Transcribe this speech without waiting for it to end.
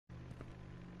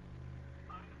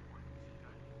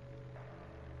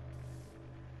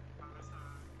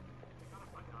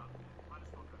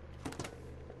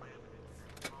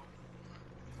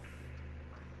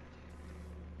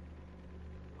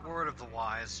of the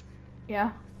wise.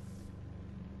 Yeah.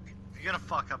 If you're gonna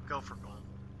fuck up, go for gold.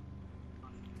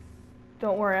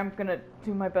 Don't worry, I'm gonna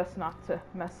do my best not to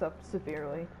mess up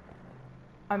severely.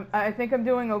 I think I'm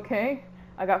doing okay.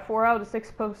 I got 4 out of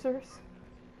 6 posters.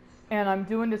 And I'm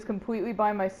doing this completely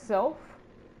by myself.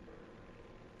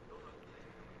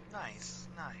 Nice,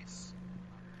 nice.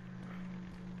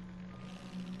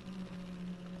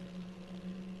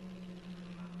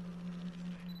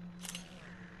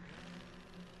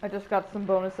 I just got some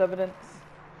bonus evidence.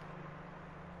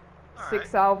 All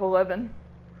 6 right. out of 11.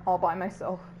 All by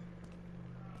myself.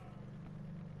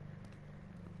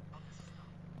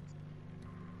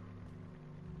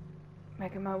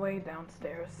 Making my way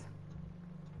downstairs.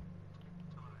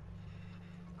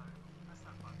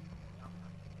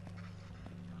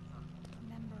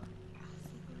 Remember,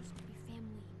 sleepers to be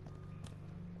family.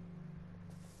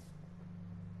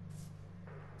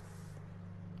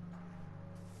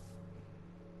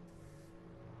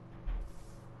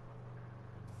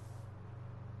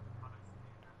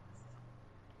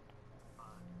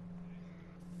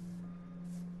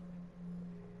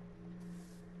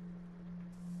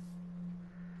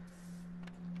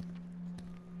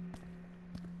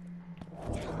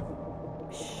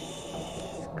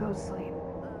 Go sleep.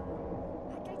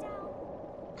 Bad guy down.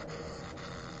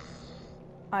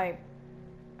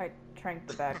 I tranked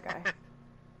the bad guy.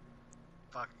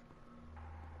 Fuck.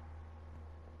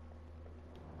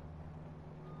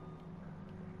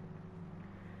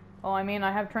 Well, I mean,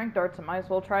 I have trank darts. I might as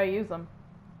well try to use them.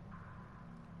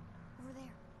 Over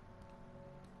there.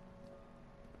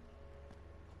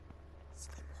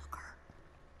 Sleepwalker.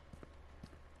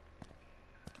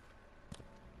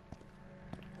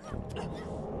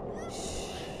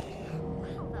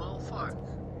 Well, fuck.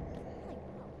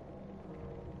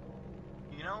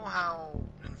 You know how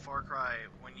in Far Cry,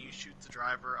 when you shoot the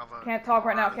driver of a Can't talk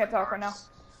right now, car, can't the talk right now. cars-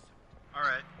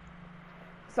 Alright.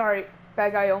 Sorry,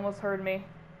 bad guy almost heard me.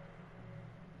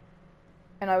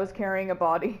 And I was carrying a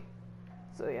body.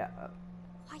 So yeah,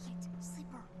 Quiet.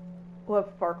 Sleeper.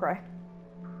 love Far Cry.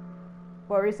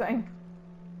 What were you saying?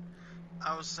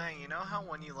 I was saying, you know how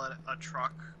when you let a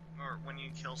truck, or when you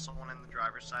kill someone in the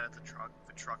driver's side of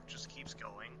the truck just keeps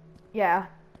going? Yeah.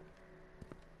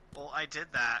 Well, I did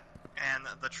that, and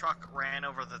the truck ran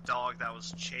over the dog that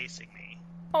was chasing me.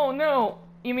 Oh no!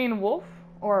 You mean wolf?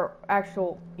 Or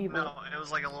actual evil? No, it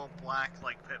was like a little black,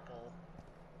 like, pit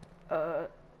bull.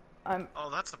 I'm... Oh,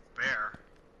 that's a bear.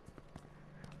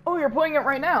 Oh, you're playing it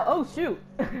right now! Oh, shoot!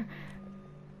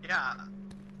 Yeah.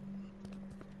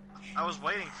 I was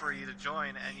waiting for you to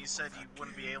join, and you said you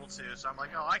wouldn't be able to, so I'm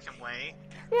like, oh, I can wait.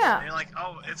 And Yeah. you're like,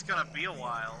 oh, it's gonna be a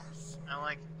while. And I'm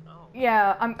like, oh.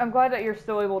 Yeah, I'm glad that you're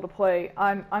still able to play.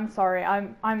 I'm sorry.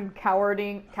 I'm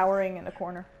cowering in a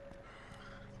corner.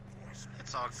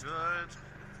 It's all good.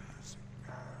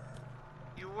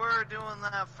 You were doing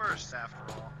that first,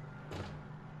 after all.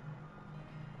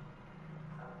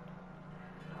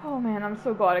 Oh man, I'm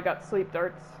so glad I got sleep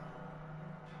darts.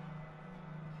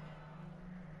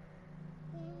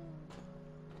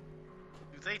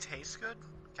 Do they taste good?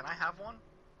 Can I have one?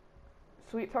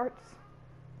 Sweet tarts?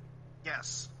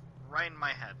 Yes. Right in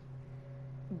my head.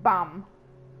 Bam.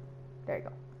 There you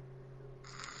go.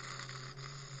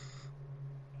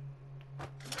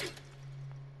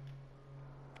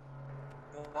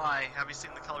 Why? Have you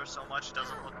seen the color so much it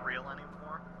doesn't look real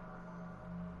anymore?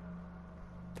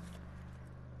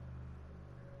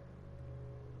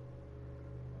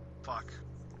 Fuck.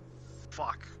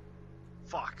 Fuck.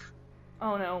 Fuck.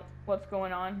 Oh no, what's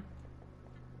going on?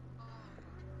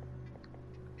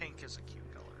 Pink is a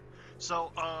cute color.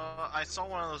 So, I saw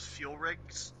one of those fuel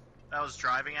rigs that was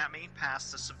driving at me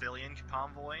past a civilian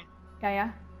convoy.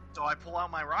 Yeah? So I pull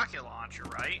out my rocket launcher,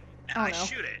 right? And Oh, I no.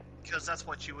 shoot it, because that's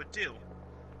what you would do.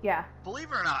 Yeah.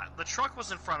 Believe it or not, the truck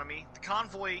was in front of me, the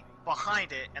convoy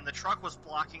behind it, and the truck was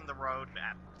blocking the road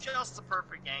at just the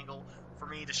perfect angle for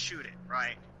me to shoot it,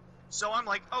 right? So I'm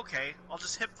like, okay, I'll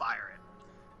just hip fire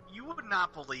it. You would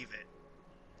not believe it.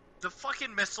 The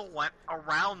fucking missile went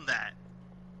around that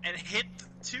and hit the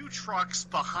 2 trucks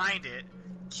behind it,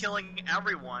 killing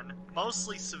everyone,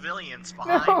 mostly civilians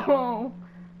behind them. No.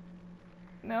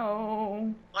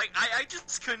 No. Like, I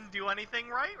just couldn't do anything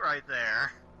right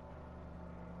there.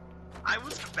 I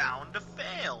was bound to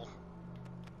fail.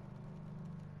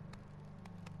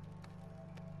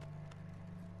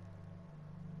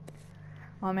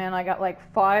 Oh man, I got like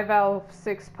 5 out of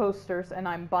 6 posters and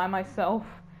I'm by myself.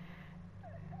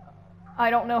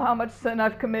 I don't know how much sin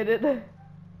I've committed.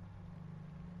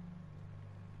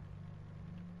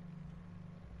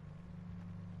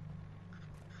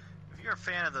 If you're a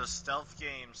fan of those stealth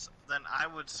games, then I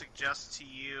would suggest to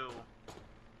you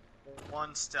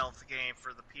one stealth game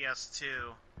for the PS2.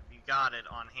 You got it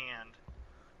on hand.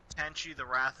 Tenchi: The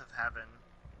Wrath of Heaven.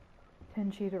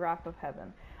 Tenchi: The Wrath of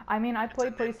Heaven. I mean, I It's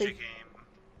a played ninja PlayStation. game.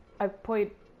 I've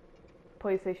played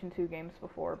PlayStation 2 games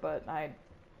before, but I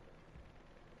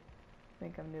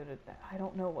think I'm new to that. I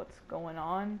don't know what's going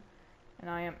on, and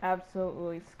I am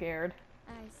absolutely scared.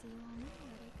 I see you on the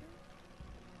Whitaker.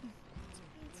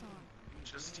 It's on.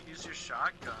 Just use your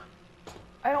shotgun.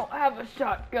 I don't have a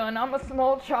shotgun. I'm a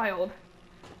small child.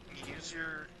 Use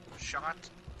your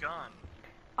shotgun.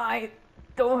 I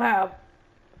don't have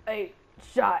a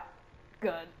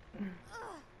shotgun.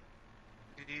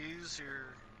 Use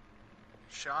your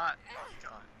shotgun.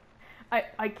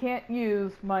 I can't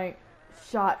use my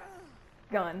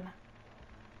shotgun.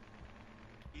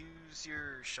 Use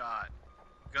your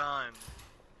shotgun.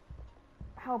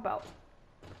 How about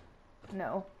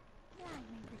no? Yeah,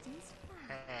 languages.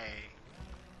 Hey.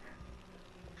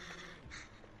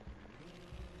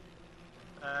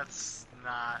 That's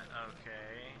not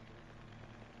okay.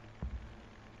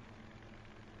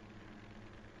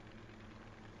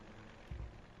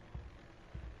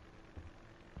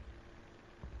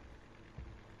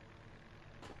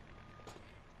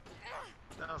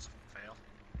 That was a fail.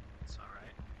 It's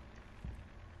alright.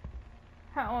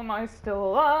 How am I still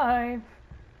alive?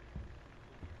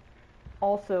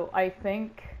 Also, I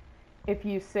think if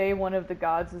you say one of the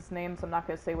gods' names, I'm not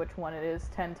going to say which one it is,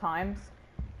 10 times,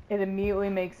 it immediately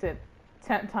makes it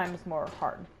 10 times more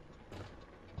hard.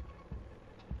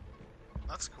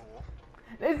 That's cool.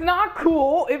 It's not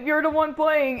cool if you're the one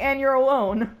playing and you're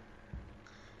alone.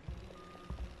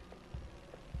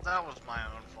 That was my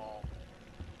own fault.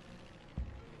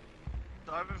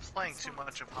 So I've been playing too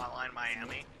much of Hotline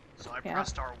Miami, so I Yeah.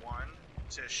 pressed R1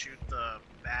 to shoot the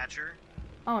Badger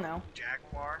Oh no.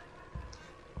 Jaguar.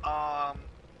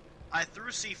 I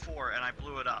threw C4 and I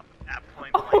blew it up at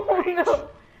point blank Oh range. no.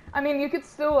 I mean, you could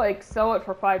still like sell it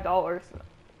for $5.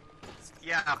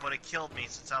 Yeah, but it killed me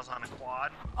since I was on a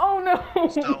quad, Oh no.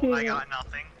 so I got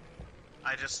nothing.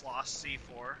 I just lost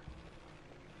C4.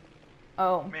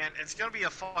 Oh. Man, it's gonna be a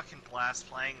fucking blast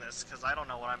playing this, because I don't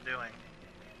know what I'm doing.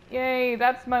 Yay,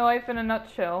 that's my life in a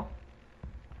nutshell.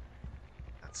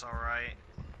 That's alright.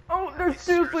 Oh, there's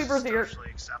two sleepers here. Socially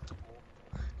acceptable.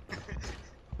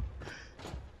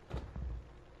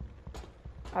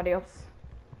 Adios.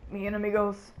 Mi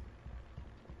amigos.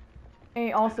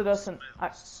 He also doesn't.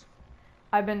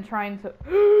 I've been trying to.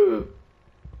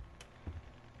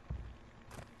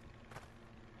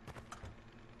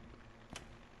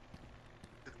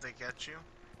 Did they get you?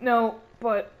 No,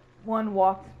 but one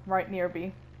walked right near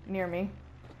me,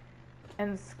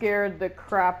 and scared the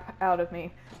crap out of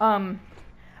me.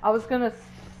 I was gonna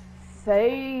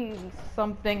say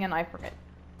something and I forget.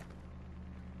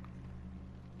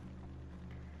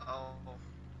 Oh.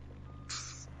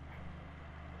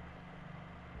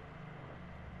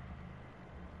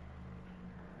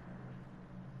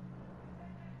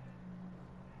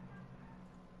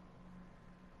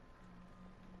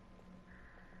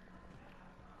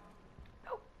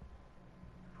 No.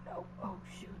 No. Oh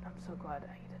shoot! I'm so glad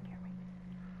he didn't hear me.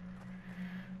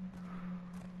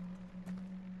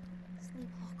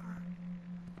 Sleepwalker.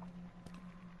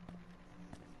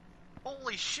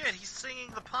 Holy shit, he's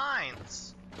singing The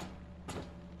Pines!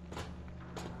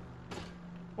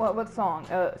 What song?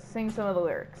 Sing some of the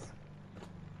lyrics.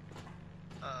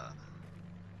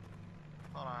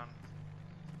 Hold on.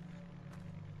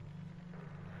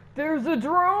 There's a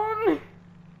drone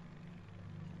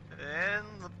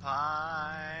In the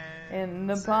pines. in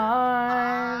the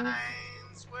pines.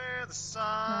 Pines where the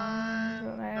sun Sun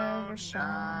will never don't shine.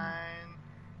 shine.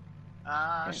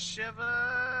 I Yeah.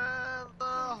 shiver the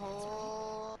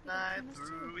whole night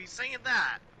through. He's singing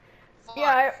that. Fuck.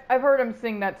 Yeah, I've heard him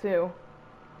sing that too.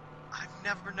 I've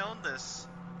never known this.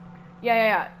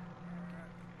 Yeah.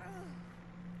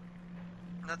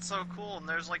 That's so cool. And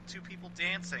there's like two people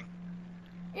dancing.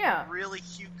 Yeah. Really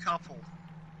cute couple.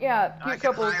 Yeah, I cute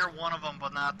can couples. hire one of them,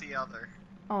 but not the other.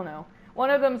 Oh no. One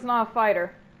of them's not a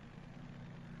fighter.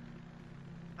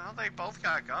 Well, they both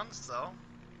got guns, though.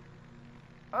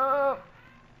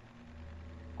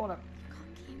 Hold up.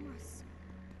 Got cameras.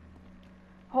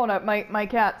 Hold up, my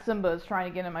cat Simba is trying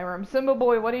to get in my room. Simba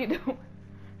boy, what are you doing?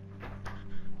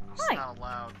 It's Hi. not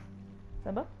allowed.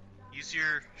 Simba? Use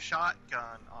your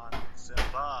shotgun on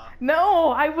Simba. No,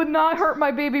 I would not hurt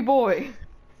my baby boy.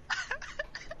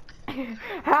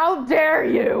 How dare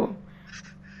you?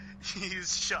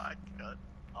 Use shotgun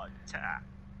on tap.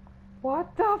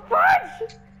 What the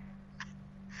fudge?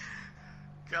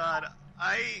 God,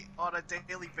 I, on a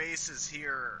daily basis,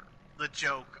 hear the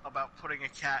joke about putting a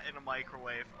cat in a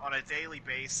microwave on a daily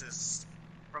basis.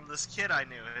 from this kid I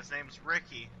knew. His name's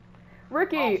Ricky.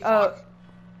 Ricky. Oh, fuck.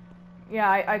 Yeah,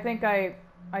 I think I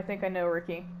know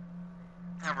Ricky.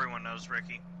 Everyone knows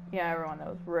Ricky. Yeah, everyone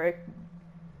knows Rick.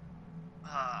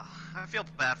 I feel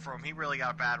bad for him. He really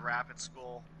got a bad rap at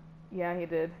school. Yeah, he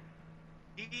did.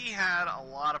 He had a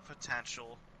lot of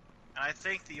potential, and I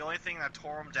think the only thing that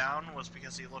tore him down was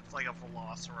because he looked like a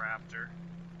velociraptor.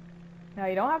 Now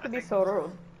you don't have to be so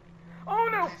rude.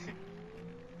 Oh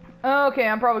no! Okay,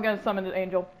 I'm probably gonna summon an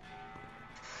angel.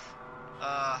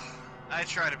 I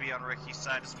tried to be on Ricky's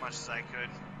side as much as I could.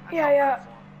 Yeah,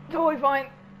 totally fine.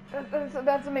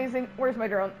 That's amazing. Where's my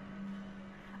drone?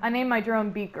 I named my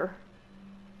drone Beaker.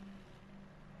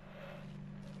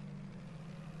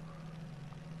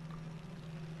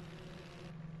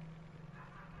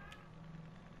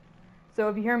 So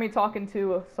if you hear me talking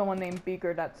to someone named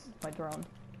Beaker, that's my drone.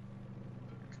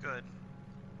 Good.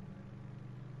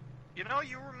 You know,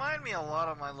 you remind me a lot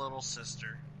of my little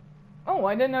sister. Oh,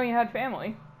 I didn't know you had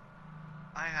family.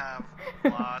 I have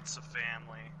lots of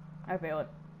family. I feel it.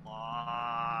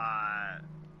 Lot.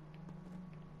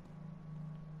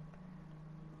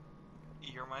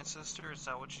 You're my sister? Is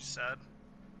that what you said?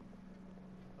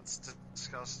 That's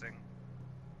disgusting.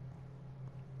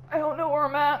 I don't know where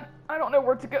I'm at. I don't know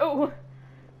where to go.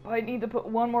 I need to put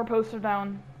one more poster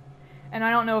down. And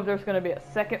I don't know if there's going to be a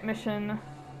second mission.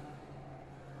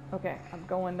 Okay, I'm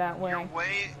going that way.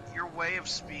 Your way of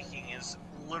speaking is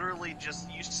literally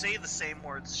just, you say the same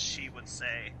words she would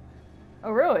say.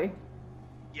 Oh, really?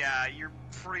 Yeah, you're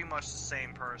pretty much the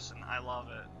same person. I love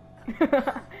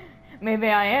it. Maybe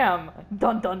I am.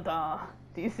 Dun dun dun.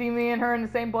 Do you see me and her in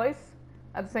the same place?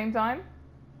 At the same time?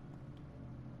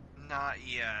 Not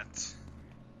yet.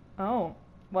 Oh,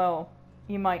 well,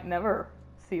 you might never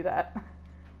see that.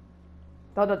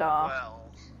 Da da da.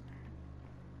 Well,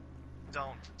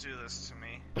 don't do this to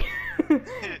me.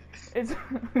 It's.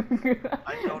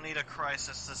 I don't need a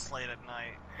crisis this late at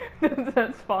night.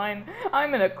 That's fine.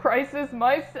 I'm in a crisis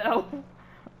myself.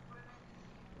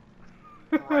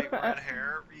 Bright red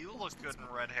hair. You look good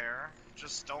in red hair.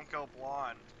 Just don't go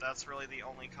blonde. That's really the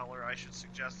only color I should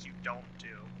suggest you don't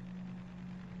do.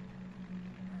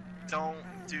 Don't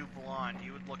do blonde.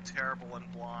 You would look terrible in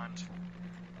blonde.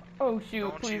 Oh shoot,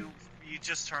 Don't please. you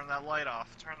just turn that light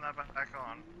off. Turn that back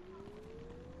on.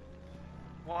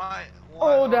 Why?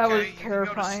 Oh, that okay, was you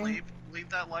terrifying. Can go to sleep. Leave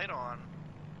that light on.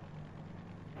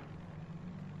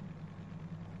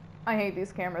 I hate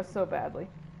these cameras so badly.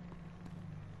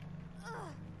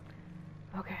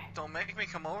 Okay. Don't make me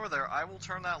come over there. I will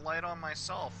turn that light on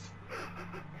myself.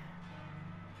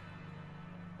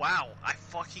 Wow, I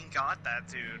fucking got that,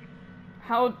 dude.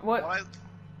 How? What?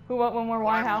 Who? What? When? Where?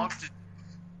 Why? How?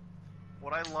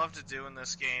 What I love to do in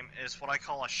this game is what I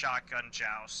call a shotgun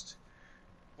joust.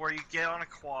 Where you get on a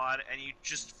quad and you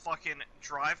just fucking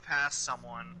drive past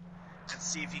someone and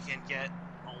see if you can get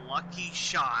a lucky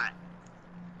shot.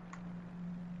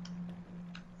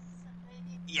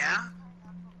 Yeah?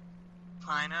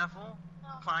 Pineapple?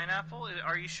 Pineapple?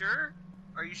 Are you sure?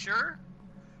 Are you sure?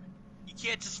 You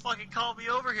can't just fucking call me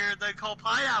over here and then call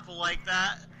pineapple like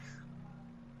that.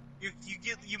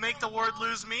 You make the word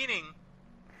lose meaning.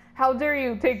 How dare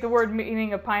you take the word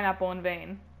meaning of pineapple in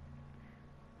vain?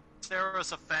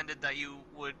 Sarah's offended that you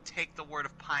would take the word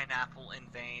of pineapple in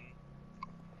vain.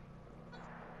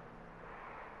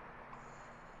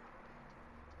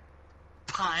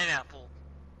 Pineapple.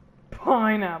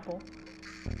 Pineapple.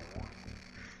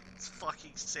 It's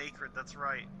fucking sacred, that's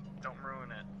right. Don't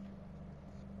ruin it.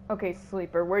 Okay,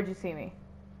 Sleeper, where'd you see me?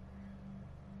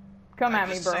 Come at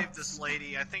me, bro. I just saved this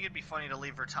lady. I think it'd be funny to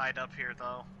leave her tied up here,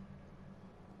 though.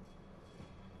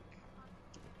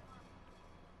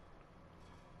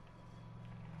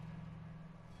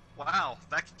 Wow,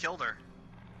 that killed her.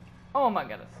 Oh my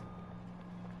goodness.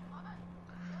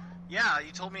 Yeah,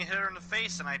 you told me to hit her in the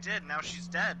face, and I did. Now she's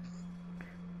dead.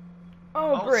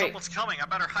 Oh, great. Someone's coming. I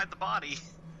better hide the body.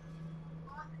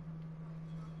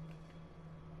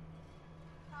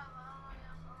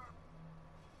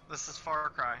 This is Far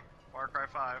Cry. Far Cry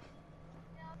 5.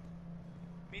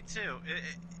 Me too.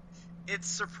 It's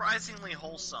surprisingly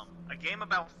wholesome. A game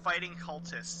about fighting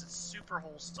cultists. It's super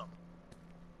wholesome.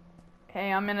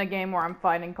 Hey, I'm in a game where I'm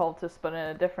fighting cultists, but in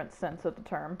a different sense of the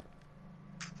term.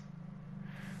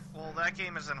 Well, that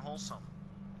game isn't wholesome.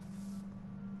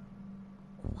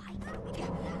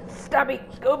 Stabby,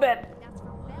 go bed. That's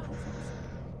for bells.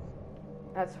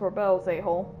 That's for bells,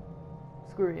 a-hole.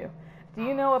 Screw you. Do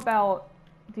you know about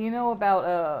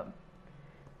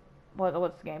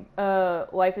what's the game?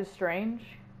 Life is Strange?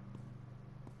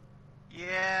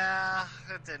 Yeah,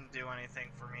 it didn't do anything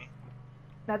for me.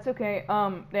 That's okay.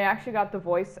 They actually got the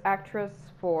voice actress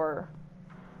for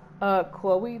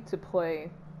Chloe to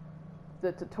play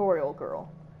the tutorial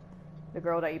girl. The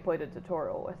girl that you played a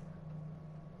tutorial with.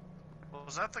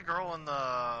 Was that the girl in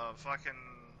the fucking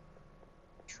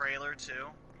trailer too?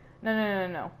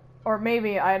 No. Or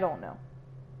maybe, I don't know.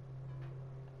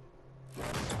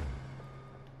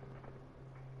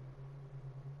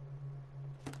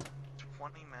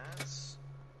 20 minutes?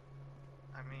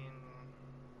 I mean,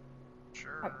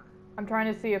 sure. I'm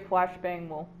trying to see if flashbang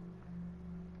will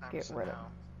Time get to rid of. know.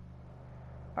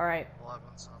 Alright. 11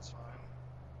 sounds fine.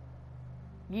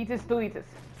 Yeetus deletus.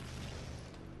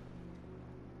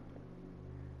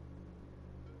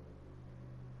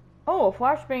 Oh, a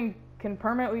flashbang can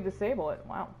permanently disable it.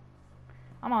 Wow.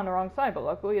 I'm on the wrong side, but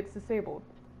luckily it's disabled.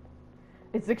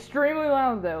 It's extremely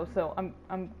loud though, so I'm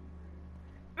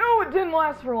No, it didn't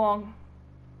last for long.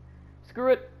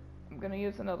 Screw it. I'm gonna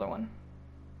use another one.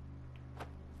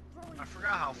 I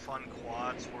forgot how fun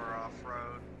quads were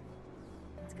off-road.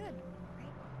 It's good, right?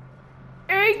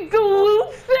 Egg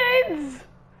Lucids!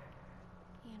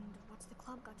 And what's the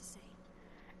club got to say?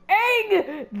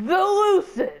 Egg the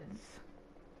Lucids!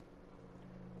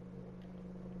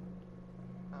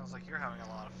 Sounds like you're having a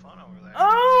lot of fun over there.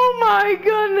 Oh my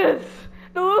goodness!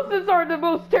 The Lucids are the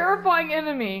most terrifying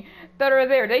enemy that are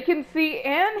there. They can see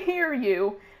and hear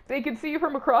you. They can see you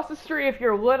from across the street if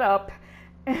you're lit up.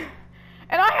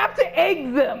 And I have to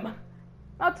egg them!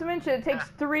 Not to mention it takes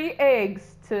 3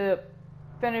 eggs to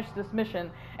finish this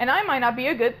mission. And I might not be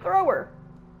a good thrower.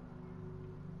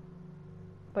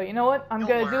 But you know what? I'm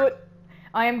gonna do it.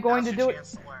 I am going to do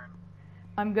it.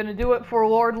 I'm gonna do it for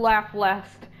Lord Laugh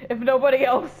Last, if nobody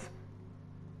else.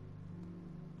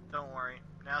 Don't worry.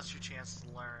 Now's your chance to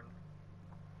learn.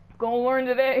 Gonna learn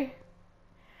today.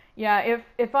 Yeah,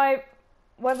 if I,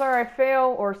 whether I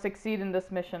fail or succeed in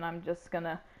this mission, I'm just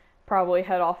gonna probably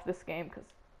head off this game, because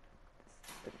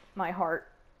my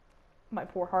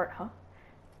poor heart, huh?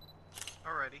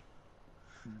 Alrighty.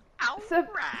 Alright.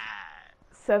 Alright.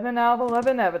 7 out of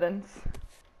 11 evidence.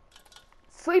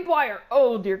 Sleep wire!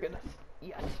 Oh dear goodness.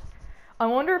 Yes. I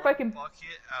wonder if I can...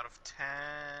 Bucket out of 10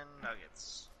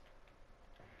 nuggets.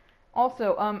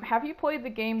 Also, have you played the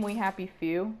game We Happy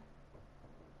Few?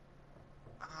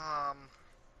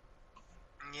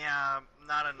 Yeah,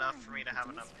 not enough for me to have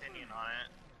an opinion on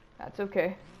it. That's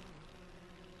okay.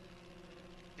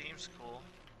 Seems cool.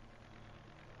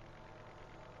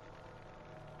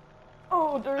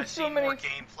 Oh, there's I've so seen many... more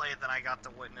gameplay than I got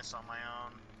to witness on my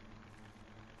own.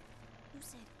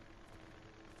 Lucid.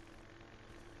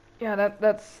 Yeah,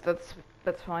 that's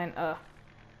fine.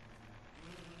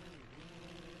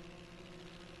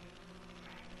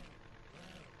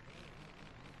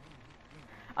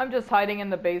 I'm just hiding in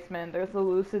the basement. There's a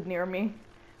Lucid near me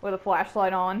with a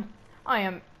flashlight on. I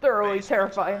am thoroughly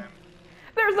Basement terrified. time.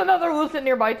 There's another Lucid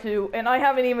nearby too, and I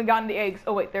haven't even gotten the eggs.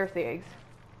 Oh wait, there's the eggs.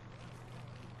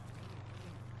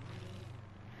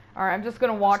 Alright, I'm just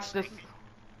gonna watch this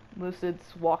Lucid's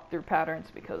walkthrough patterns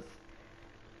because...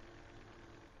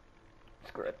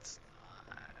 Screw it.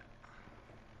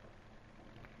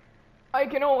 I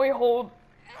can only hold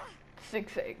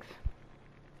 6 eggs.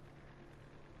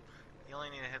 You only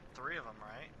need to hit 3 of them,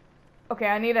 right? Okay,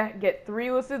 I need to get 3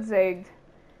 Lucids egged.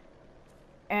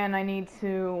 And I need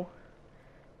to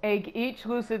egg each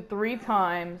Lucid 3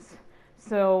 times.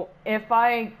 So if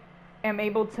I am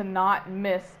able to not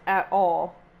miss at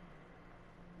all...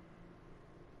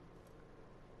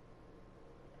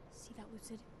 See that,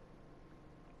 Lucid?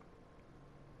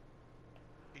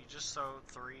 You just throw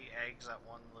 3 eggs at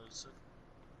 1 lucid.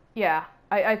 Yeah,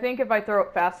 I think if I throw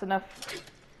it fast enough,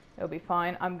 it'll be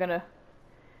fine. I'm gonna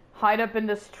hide up in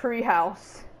this tree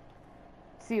house.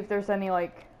 See if there's any,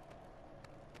 like,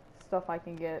 stuff I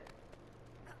can get.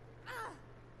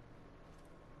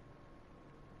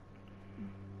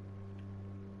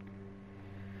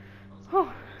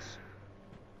 Oh,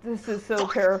 this is so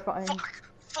terrifying.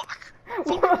 Fuck!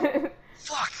 What?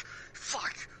 Fuck!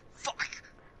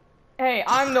 Hey,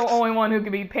 I'm the only one who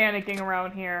could be panicking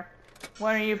around here.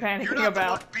 What are you You're panicking not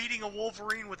about? the one beating a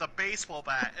Wolverine with a baseball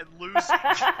bat and losing.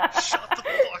 Shut the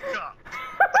fuck up.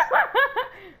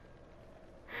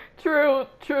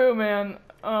 True, man.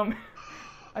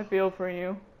 I feel for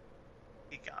you.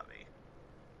 He got me.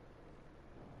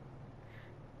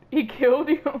 He killed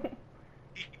you?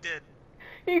 He did.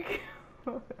 He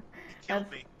He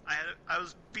killed me. I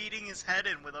was beating his head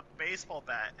in with a baseball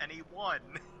bat, and he won.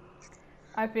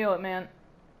 I feel it, man.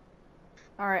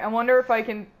 Alright, I wonder if I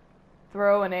can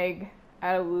throw an egg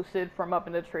at a Lucid from up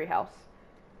in the treehouse.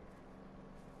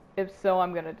 If so,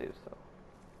 I'm gonna do so.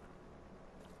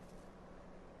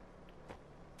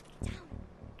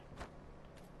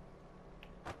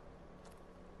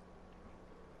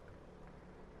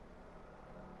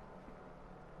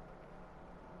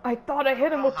 I thought I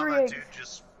hit him with how 3 that eggs. dude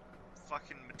just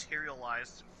fucking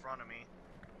materialized in front of me.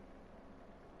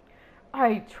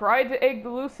 I tried to egg the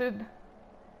Lucid,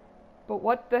 but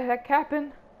what the heck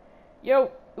happened?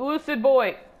 Yo, Lucid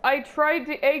boy, I tried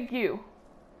to egg you.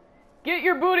 Get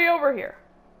your booty over here.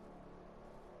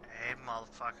 Hey,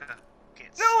 motherfucker.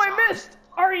 Get No, I sauced. missed!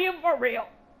 Are you for real?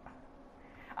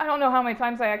 I don't know how many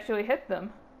times I actually hit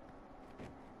them.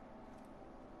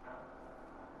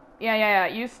 Yeah,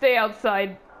 you stay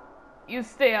outside. You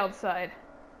stay outside.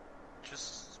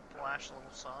 Just splash a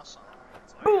little sauce on him.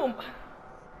 That's all you Boom! gotta do.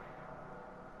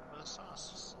 With a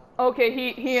sauce. Just Okay,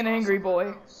 he an sauce angry on boy.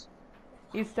 my nose.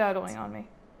 He's tattling on me.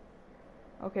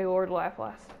 Okay, Lord, laugh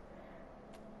last.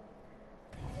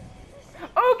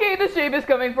 Okay, the shape is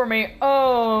coming for me.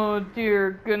 Oh,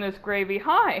 dear goodness gravy.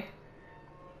 Hi.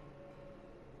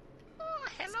 Oh,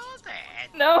 hello there.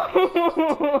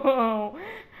 No!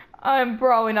 I'm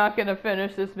probably not gonna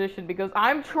finish this mission because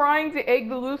I'm trying to egg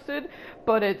the Lucid,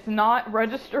 but it's not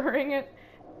registering it.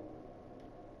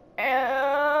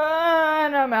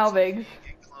 And I'm out of eggs.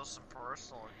 Get close and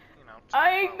personal, you know. talk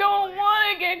I about don't life.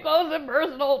 want to get close and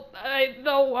personal. I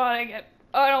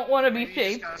don't want to be Maybe you just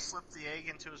shaped. gotta slip the egg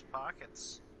into his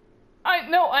pockets.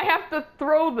 I have to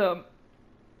throw them.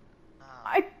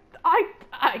 Oh.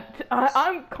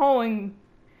 I'm calling.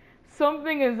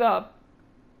 Something is up.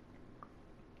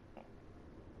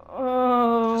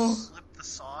 Oh. Just slip the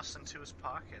sauce into his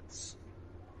pockets.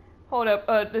 Hold up.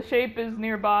 The shape is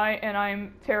nearby, and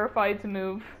I'm terrified to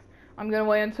move. I'm gonna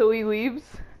wait until he leaves.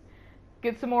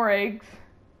 Get some more eggs.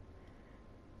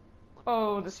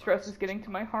 Oh, the stress is getting to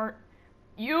my heart.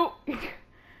 You. Take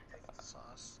the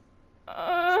sauce. Sauce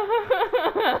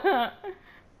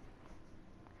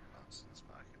in his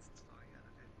pockets. That's all you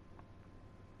gotta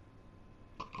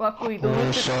do. Luckily, the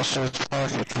Lucid. Sauce in his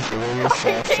pocket.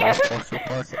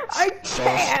 I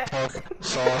can't.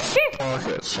 Sauce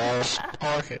pocket. Sauce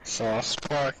pocket. Sauce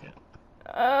pocket.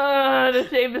 The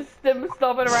shape is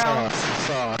stomping around.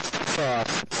 Sauce.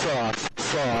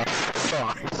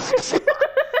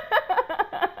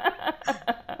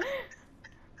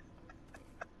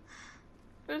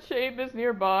 The shape is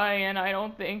nearby, and I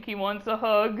don't think he wants a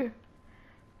hug.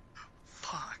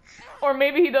 Fuck. Or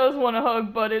maybe he does want a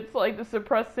hug, but it's like the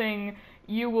suppressing,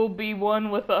 you will be one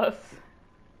with us.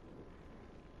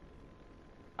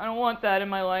 I don't want that in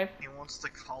my life. He wants to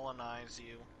colonize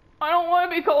you. I don't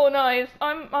want to be colonized.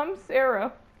 I'm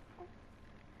Sarah.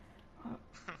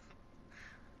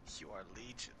 You are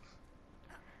Legion.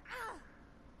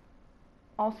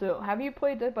 Also, have you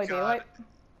played Dead by God. Daylight?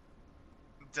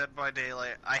 Dead by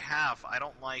Daylight. I have. I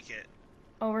don't like it.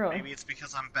 Oh, really? Maybe it's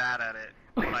because I'm bad at it,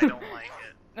 but I don't like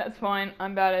it. That's fine.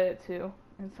 I'm bad at it too,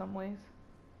 in some ways.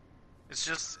 It's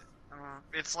just,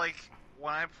 it's like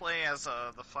when I play as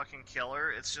the fucking killer,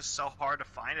 it's just so hard to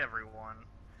find everyone.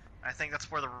 I think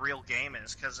that's where the real game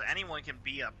is, because anyone can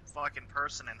be a fucking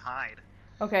person and hide.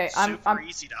 Okay, Super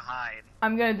easy to hide.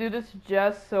 I'm gonna do this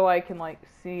just so I can like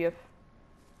see if.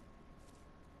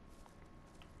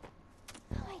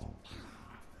 Hide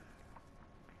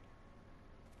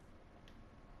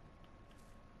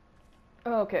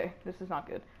now. Okay, this is not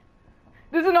good.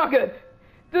 This is not good.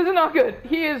 This is not good.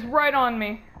 He is right on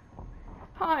me.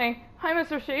 Hi,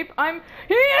 Mr. Shape.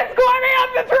 He is climbing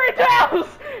up the treehouse.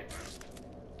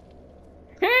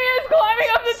 He is climbing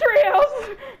up the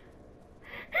treehouse.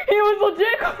 He was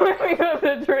legit climbing up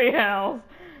the treehouse.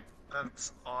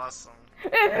 That's awesome.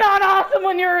 It's not awesome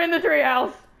when you're in the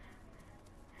treehouse.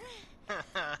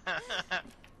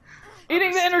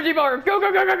 Eating the energy bar. Go,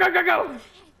 go, go, go, go, go, go.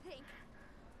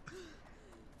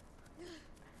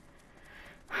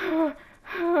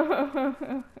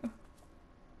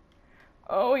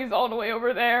 Oh, he's all the way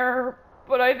over there.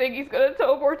 But I think he's gonna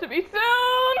teleport to me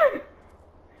soon.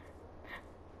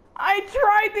 I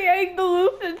tried to egg the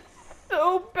Lucid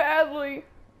so badly.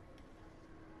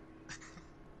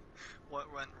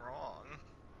 What went wrong?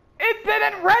 It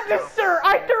didn't register!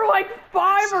 I threw like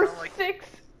 5 or 6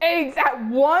 eggs at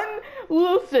one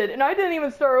Lucid, and I didn't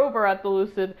even start over at the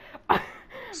Lucid.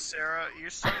 Sarah, you're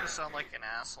starting to sound like an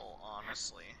asshole,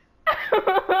 honestly.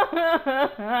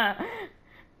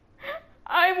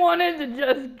 I wanted to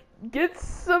just get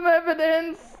some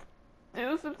evidence,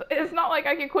 do some. It's not like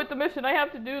I can quit the mission. I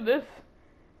have to do this.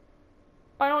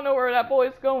 I don't know where that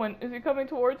boy's going. Is he coming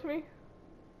towards me?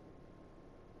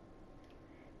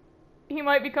 He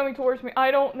might be coming towards me.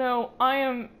 I don't know. I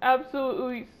am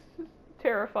absolutely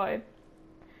terrified.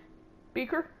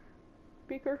 Beaker?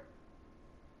 Beaker?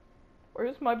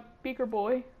 Where's my Beaker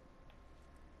boy?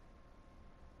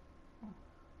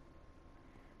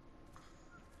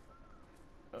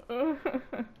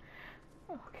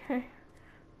 Okay.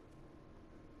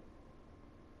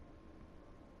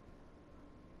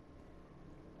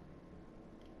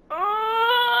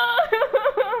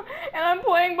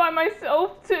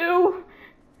 myself too.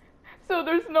 So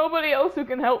there's nobody else who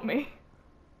can help me.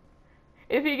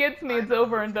 If he gets me, it's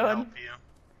over and done. Help you.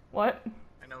 What?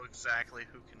 I know exactly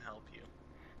who can help you.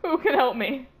 Who can help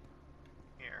me?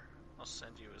 Here, I'll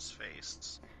send you his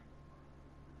face.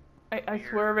 I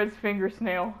swear it's finger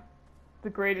snail. The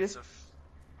greatest.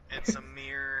 It's a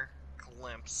mere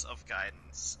glimpse of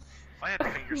guidance. If I had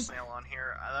finger snail on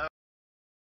here,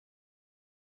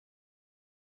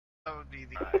 that would be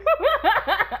the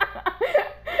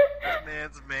That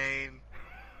man's main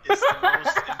is the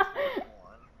most important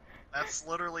one. That's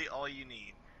literally all you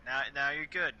need. Now you're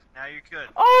good. Now you're good.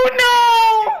 Oh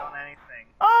no! On anything.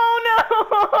 Oh no!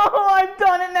 I've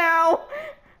done it now!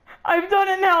 I've done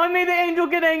it now! I made the angel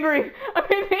get angry! I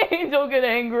made the angel get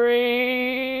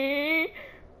angry!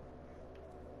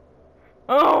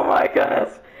 Oh my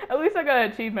goodness! At least I got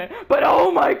an achievement. But oh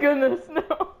my goodness,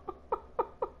 no!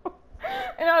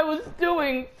 And I was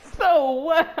doing so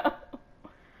well!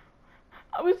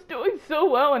 I was doing so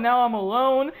well and now I'm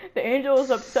alone. The angel is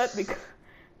upset because...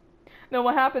 No,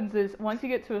 what happens is, once you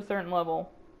get to a certain level,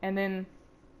 and then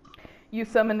you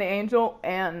summon the angel,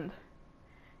 and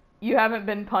you haven't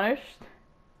been punished,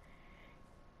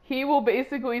 he will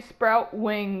basically sprout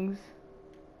wings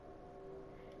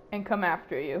and come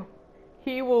after you.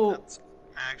 He will... That's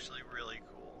actually really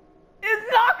cool.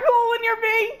 It's not cool when you're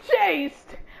being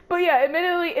chased! But yeah,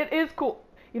 admittedly, it is cool.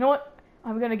 You know what?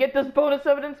 I'm gonna get this bonus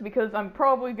evidence because I'm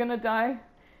probably gonna die,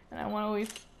 and I want to at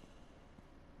least...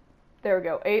 There we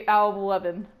go. 8 out of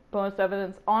 11 bonus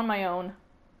evidence on my own.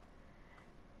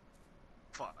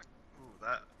 Fuck. Ooh,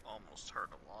 that almost hurt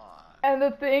a lot. And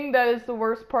the thing that is the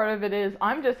worst part of it is,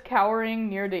 I'm just cowering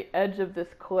near the edge of this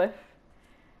cliff.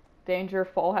 Danger,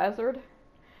 fall hazard.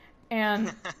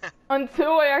 And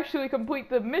until I actually complete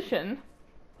the mission,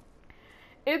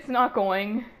 it's not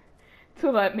going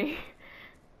to let me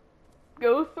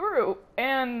go through.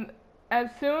 And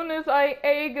as soon as I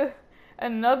egg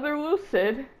another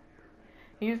lucid,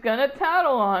 he's gonna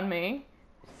tattle on me,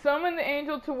 summon the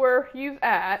angel to where he's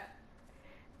at,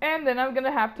 and then I'm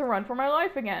gonna have to run for my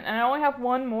life again. And I only have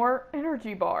one more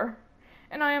energy bar.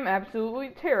 And I am absolutely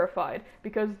terrified,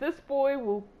 because this boy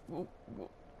will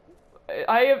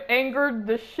I have angered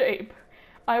the shape.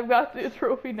 I've got the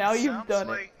trophy now, you've done it. Sounds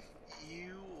like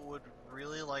you would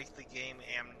really like the game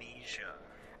Amnesia.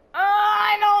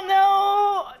 I don't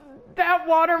know! That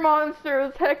water monster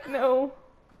is heck no.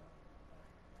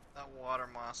 That water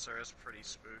monster is pretty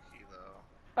spooky, though.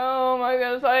 Oh my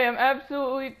goodness, I am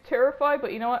absolutely terrified,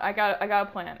 but you know what? I got a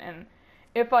plan, and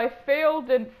if I fail,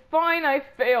 then fine, I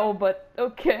fail, but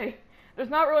okay. There's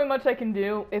not really much I can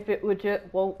do if it legit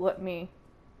won't let me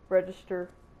register.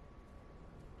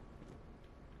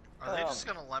 Are they just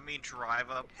gonna let me drive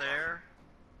up there?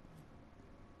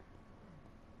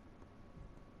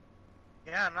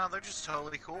 Yeah, no, they're just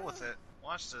totally cool with it.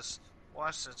 Watch this.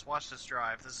 Watch this. Watch this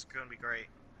drive. This is gonna be great.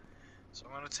 So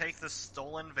I'm gonna take this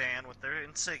stolen van with their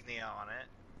insignia on it.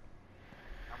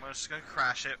 I'm just gonna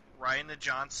crash it right into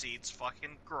John Seed's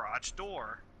fucking garage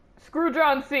door. Screw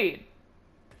John Seed.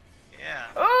 Yeah.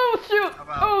 Oh shoot!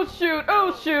 Oh shoot!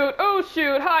 Oh shoot! Oh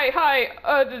shoot! Hi!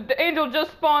 The angel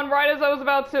just spawned right as I was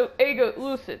about to egg a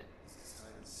lucid.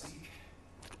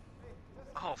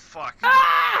 Oh fuck.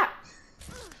 Ah!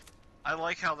 I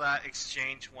like how that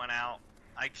exchange went out.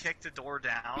 I kicked the door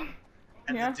down,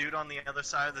 and Yeah. the dude on the other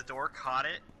side of the door caught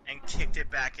it and kicked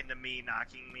it back into me,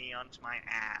 knocking me onto my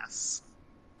ass.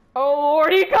 Oh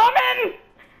Lord, he coming!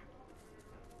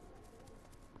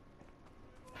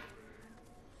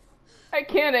 I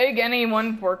can't egg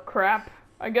anyone for crap.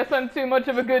 I guess I'm too much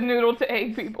of a good noodle to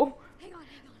egg people. Hang on.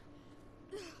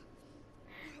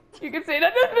 You can say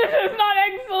that this mission is not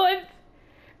excellent!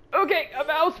 Okay, a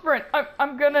mouse sprint.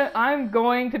 I'm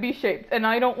going to be shaped, and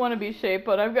I don't want to be shaped,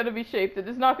 but I'm gonna be shaped. It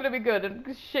is not gonna be good. I'm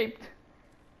shaped.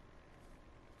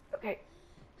 Okay.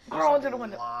 Crawl into the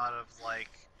window. There's a lot of,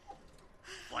 like,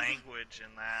 language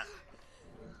in that.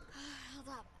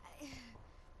 Hold up.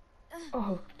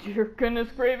 Oh, dear goodness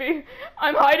gravy.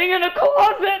 I'm hiding in a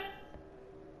closet!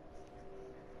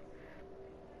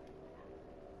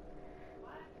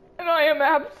 And I am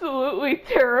absolutely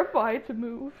terrified to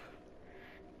move.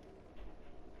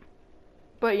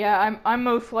 But yeah, I'm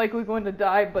most likely going to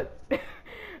die, but...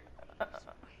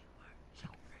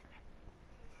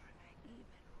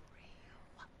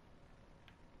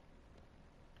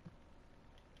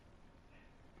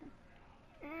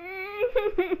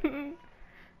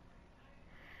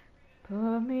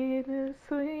 Put me to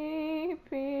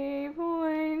sleep, evil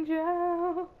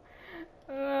angel.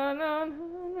 Na, na, na,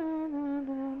 na, na,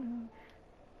 na.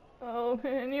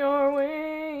 Open your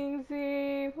wings,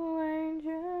 evil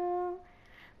angel.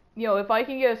 Yo, if I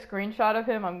can get a screenshot of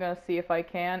him, I'm gonna see if I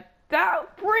can.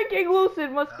 That freaking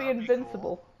Lucid must be That'd be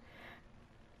invincible. cool.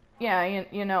 Yeah,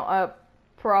 you know,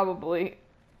 probably.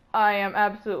 I am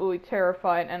absolutely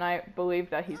terrified, and I believe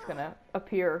that he's gonna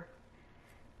appear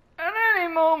at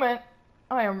any moment.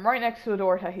 I am right next to the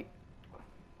door.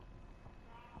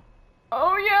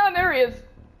 Oh yeah, there he is.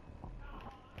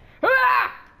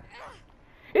 Ah!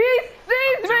 He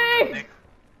sees me! Nick.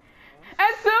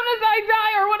 As soon as I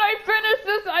die, or when I finish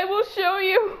this, I will show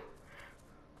you.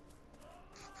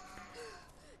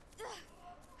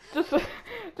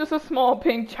 Just a small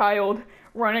pink child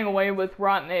running away with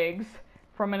rotten eggs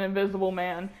from an invisible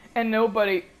man, and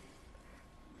nobody.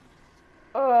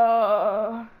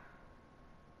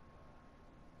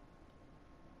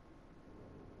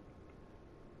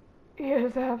 It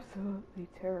is absolutely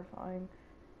terrifying.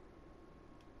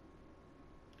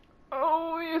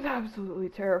 Oh, he is absolutely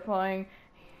terrifying,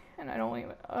 and I don't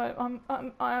even.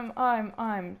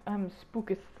 I'm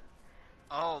spooketh.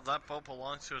 Oh, that boat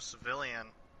belongs to a civilian.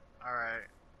 Alright.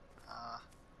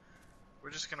 We're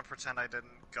just gonna pretend I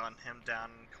didn't gun him down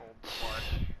in cold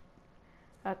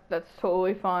blood. That's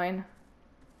totally fine.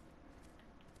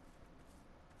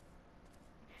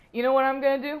 You know what I'm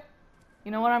gonna do?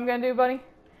 You know what I'm gonna do, buddy?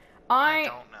 I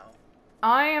don't know.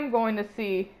 I am going to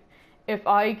see if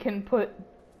I can put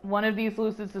one of these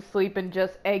Lucids to sleep and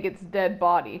just egg its dead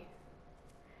body.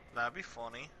 That'd be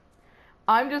funny.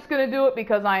 I'm just gonna do it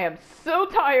because I am so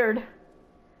tired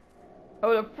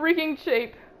of the freaking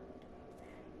shape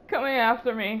coming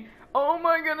after me. Oh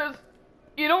my goodness.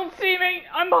 You don't see me.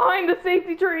 I'm behind the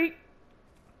safety tree.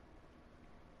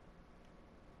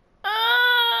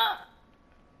 Ah!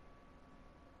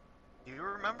 Do you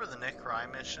remember the Nick Rye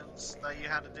missions that you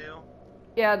had to do?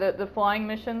 Yeah, the flying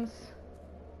missions.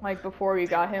 Like before you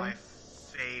got him. My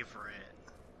favorite.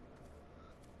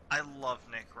 I love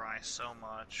Nick Rye so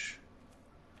much.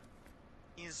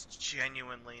 He's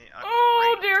genuinely a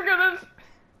great dear dad. goodness.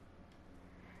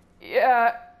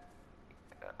 Yeah.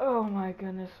 Oh my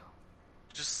goodness.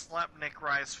 Just slap Nick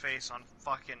Rye's face on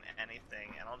fucking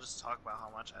anything, and I'll just talk about how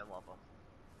much I love him.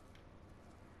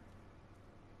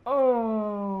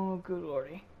 Oh, good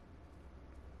lordy.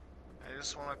 I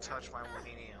just want to touch my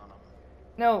weenie on him.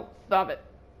 No, stop it.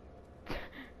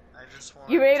 I just want.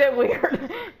 You made it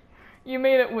weird. You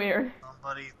made it weird.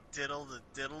 Somebody diddle the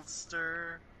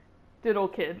diddlester. Diddle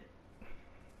kid.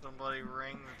 Somebody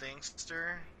ring the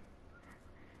dingster.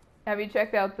 Have you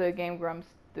checked out the Game Grumps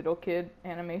Diddle Kid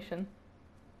animation?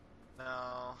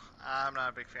 No, I'm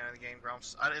not a big fan of the Game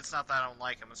Grumps. It's not that I don't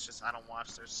like them, it's just I don't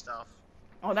watch their stuff.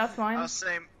 Oh, that's fine. I was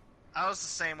the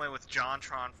same way with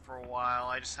JonTron for a while.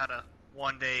 I just had to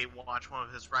one day watch one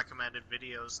of his recommended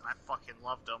videos, and I fucking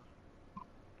loved him.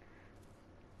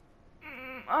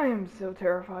 I am so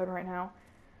terrified right now.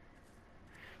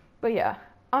 But yeah,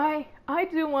 I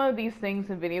do one of these things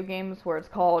in video games where it's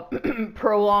called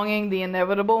prolonging the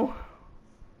inevitable.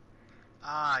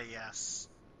 Ah, yes.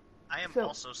 I am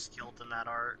also skilled in that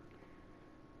art.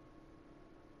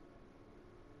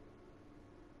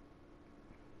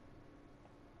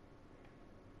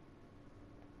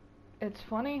 It's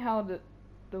funny how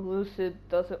the Lucid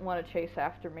doesn't want to chase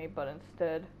after me, but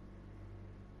instead...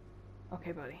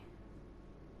 Okay, buddy.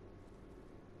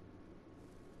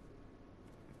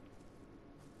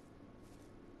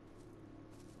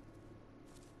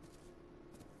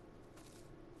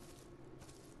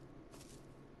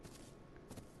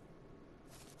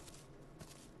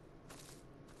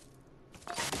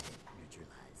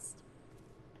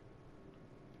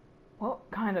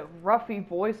 What kind of ruffy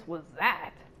voice was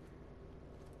that?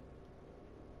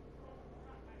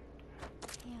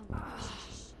 Damn.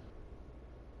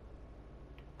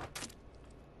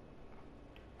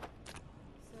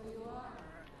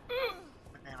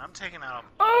 Man, I'm taking out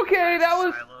Okay, that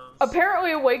was... silos. Apparently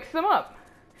it wakes them up.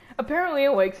 Apparently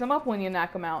it wakes them up when you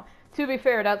knock them out. To be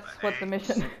fair, that's what the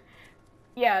mission...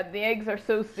 Yeah, the eggs are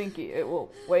so stinky, it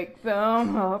will wake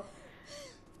them up.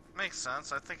 Makes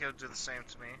sense. I think it would do the same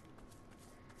to me.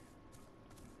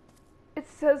 It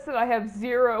says that I have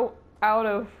 0 out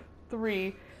of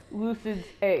 3 Lucids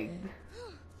egged.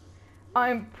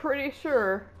 I'm pretty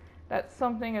sure that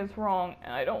something is wrong,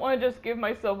 and I don't want to just give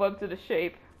myself up to the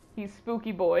shape. He's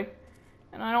spooky boy,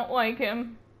 and I don't like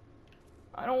him.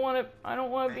 I don't want to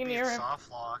be near him. Maybe it's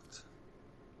soft locked.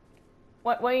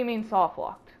 What do you mean soft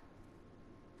locked?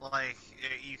 Like,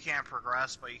 you can't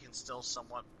progress, but you can still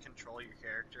somewhat control your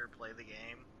character, play the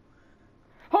game.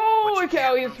 Holy But you cow,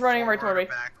 can't he's move running right forward toward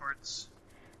me. or backwards.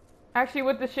 Actually,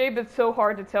 with the shape, it's so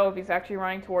hard to tell if he's actually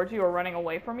running towards you or running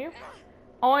away from you.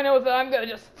 All I know is that I'm gonna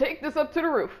just take this up to the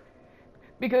roof.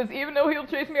 Because even though he'll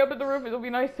chase me up at the roof, it'll be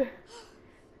nice to...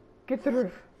 Get to the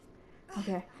roof.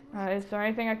 Okay. Is there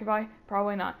anything I could buy?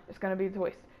 Probably not. It's gonna be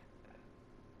toys.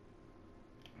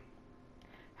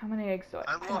 How many eggs do I?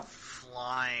 I love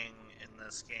flying in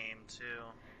this game too.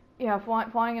 Yeah,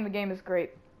 flying in the game is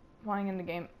great. Flying in the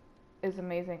game is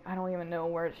amazing. I don't even know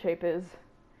where its shape is.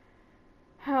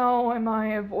 How am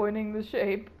I avoiding the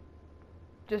shape?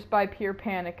 Just by pure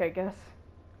panic, I guess.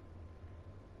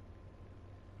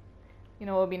 You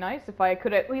know, it would be nice if I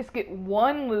could at least get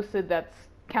one lucid that's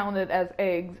counted as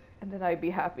eggs, and then I'd be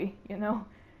happy, you know?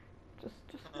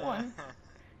 Just one.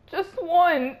 Just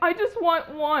one! I just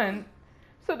want one!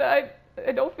 So that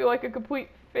I don't feel like a complete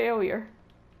failure.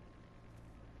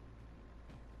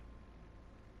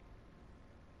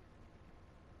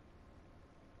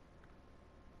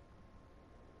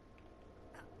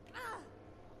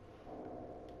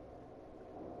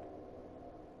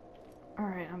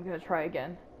 Alright, I'm gonna try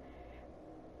again.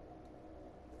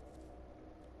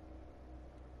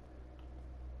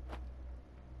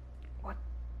 What?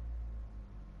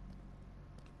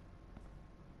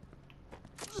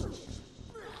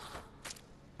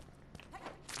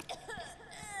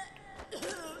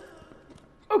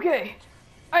 Okay,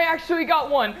 I actually got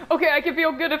one. Okay, I can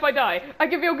feel good if I die. I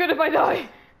can feel good if I die.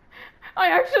 I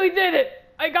actually did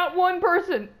it. I got one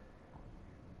person.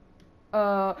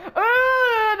 Ow,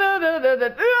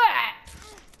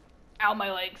 my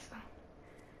legs.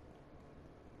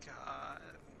 God.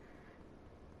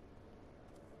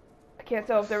 I can't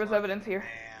tell if there was evidence here. Man.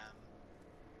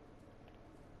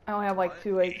 I only have like What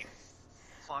 2 a eggs.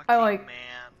 Fucking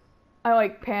man. I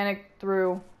like panicked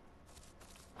through.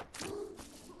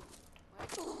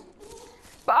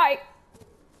 Bye!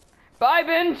 Bye,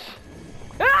 Bench!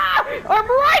 Ah! I'm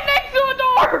right next to a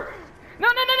door! No,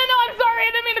 I'm sorry,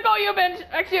 I didn't mean to call you a Bench.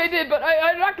 Actually, I did, but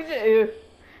I'm not gonna...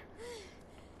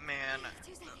 Man,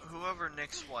 whoever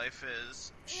Nick's wife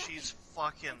is, she's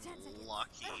fucking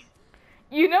lucky.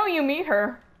 You know you meet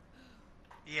her.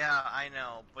 Yeah, I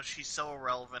know, but she's so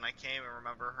irrelevant, I can't even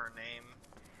remember her name.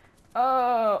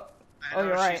 Oh, I know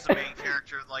you're right. she's the main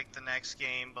character like the next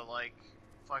game, but like,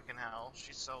 fucking hell,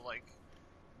 she's so like,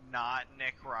 not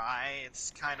Nick Rye,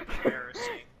 it's kind of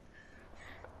embarrassing.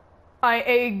 I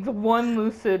egged one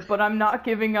lucid, but I'm not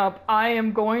giving up. I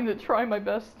am going to try my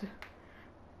best.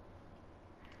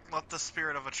 Let the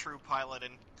spirit of a true pilot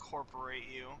incorporate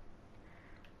you.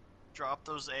 Drop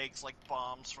those eggs like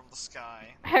bombs from the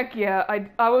sky. Heck yeah,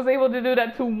 I was able to do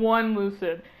that to one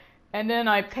lucid. And then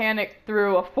I panicked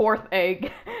through a 4th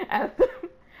egg.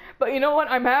 But you know what?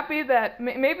 I'm happy that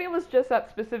maybe it was just that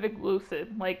specific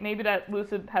lucid. Like, maybe that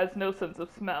lucid has no sense of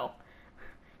smell.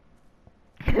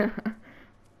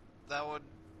 That would,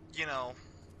 you know,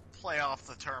 play off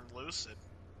the term lucid.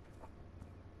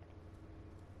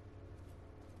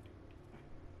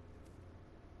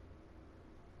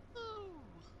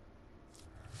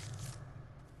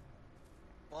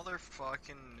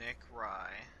 Motherfucking Nick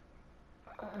Rye.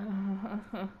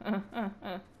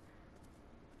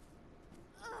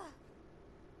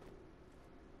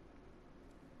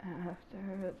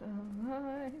 After the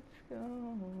lights go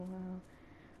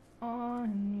out on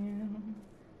you,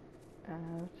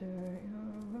 after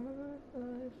your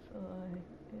worthless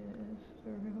life is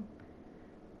through,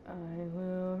 I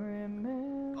will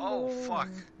remember. Oh fuck,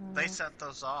 they set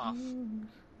those off.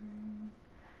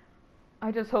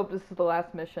 I just hope this is the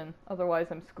last mission,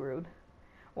 otherwise I'm screwed.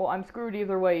 Well, I'm screwed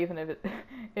either way, even if it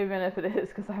is,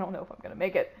 because I don't know if I'm gonna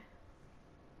make it.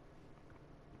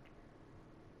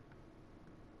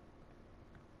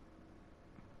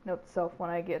 Note to self,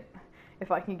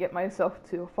 if I can get myself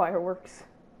to fireworks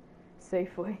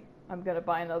safely, I'm gonna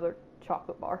buy another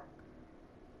chocolate bar.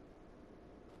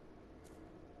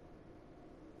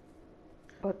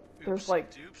 But there's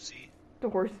like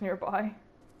doors nearby.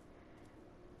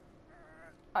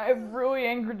 I've really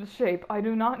angered the shape. I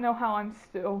do not know how I'm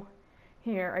still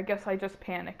here. I guess I just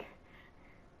panic.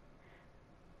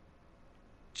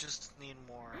 Just need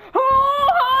more. Oh,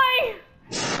 hi!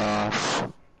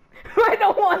 Sauce. I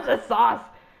don't want the sauce!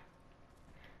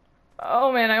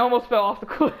 Oh man, I almost fell off the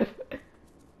cliff.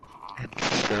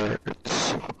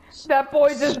 Shirts. That boy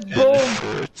just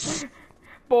boomed. Shirts.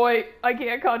 Boy, I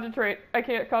can't concentrate. I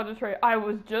can't concentrate. I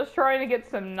was just trying to get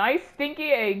some nice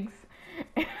stinky eggs.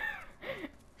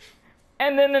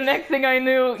 And then the next thing I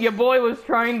knew, your boy was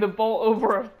trying to bolt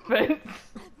over a fence.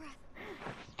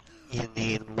 You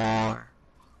need more.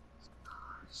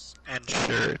 And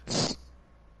Shirts.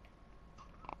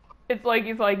 It's like,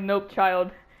 he's like, nope,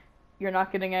 child. You're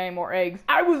not getting any more eggs.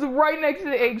 I was right next to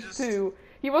the eggs, too.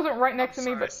 He wasn't right next to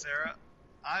me, but... Sarah,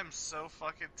 I'm so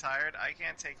fucking tired. I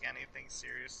can't take anything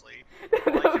seriously.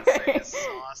 All I can say Okay. is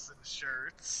sauce and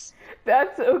shirts.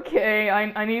 That's okay.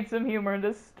 I need some humor in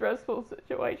this stressful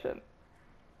situation.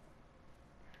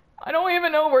 I don't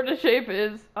even know where the shape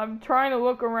is. I'm trying to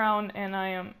look around and I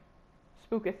am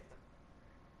spooketh.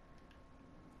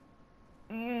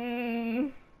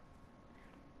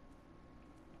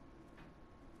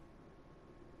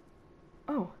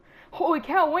 Oh, holy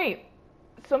cow, wait.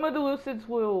 Some of the Lucids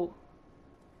will...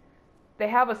 They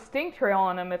have a stink trail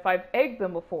on them if I've egged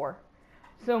them before.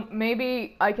 So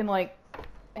maybe I can, like,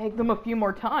 egg them a few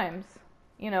more times.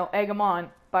 You know, egg them on.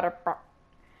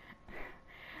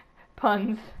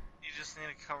 Puns. You just need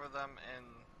to cover them in...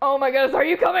 Oh my goodness, are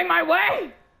you coming my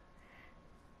way?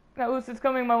 That Lucid's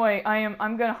coming my way. I'm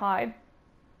gonna hide.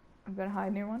 I'm gonna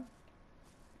hide near one.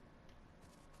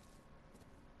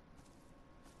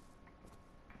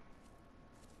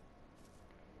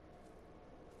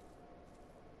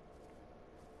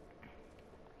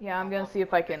 Yeah, I'm gonna see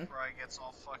if I can. Where I gets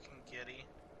all fucking giddy.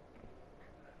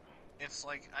 It's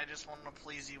like, I just want to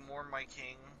please you more, my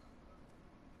king.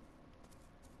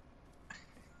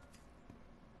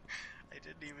 I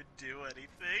didn't even do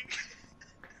anything.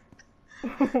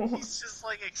 He's just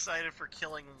like excited for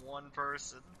killing one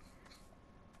person.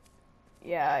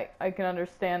 Yeah, I can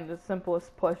understand the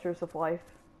simplest pleasures of life.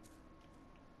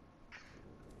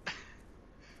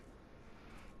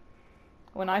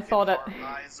 When I saw that...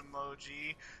 eyes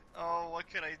emoji. Oh, what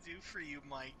can I do for you,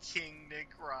 my king, Nick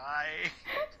Rye?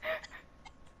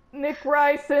 Nick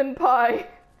Rye Senpai!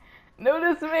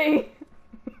 Notice me!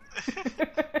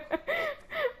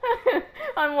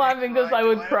 I'm laughing because I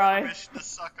would cry. I have permission to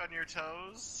suck on your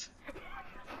toes?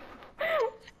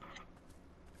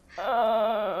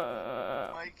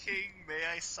 My king, may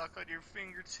I suck on your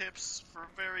fingertips for a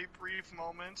very brief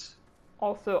moment?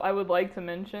 Also, I would like to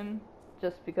mention,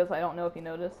 just because I don't know if you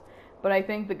noticed, but I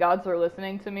think the gods are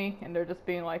listening to me, and they're just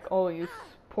being like, oh, you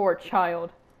poor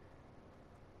child.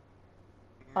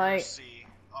 Mercy,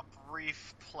 a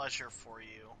brief pleasure for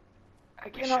you. I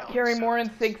cannot carry more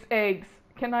than 6 eggs.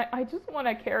 I just want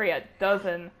to carry a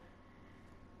dozen.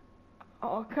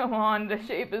 Oh, come on, the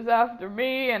shape is after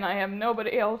me, and I have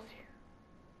nobody else.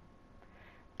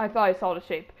 I thought I saw the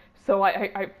shape, so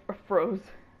I froze.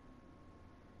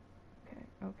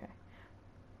 Okay.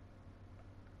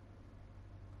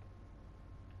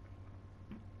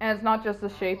 And it's not just the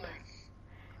shape,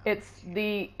 it's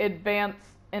the enhanced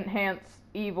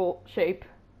evil shape.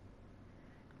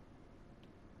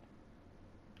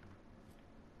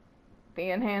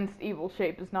 The enhanced evil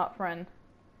shape is not friend.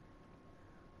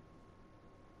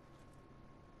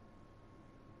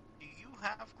 Do you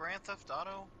have Grand Theft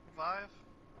Auto 5?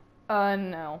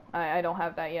 No, I don't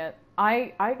have that yet.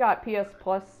 I got PS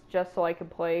Plus just so I could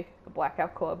play the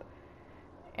Blackout Club.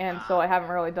 And so I haven't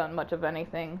really done much of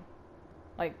anything,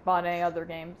 like bought any other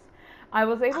games. I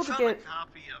was able to get a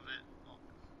copy of it.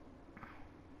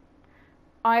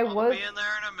 I'll be in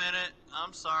there in a minute.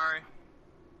 I'm sorry.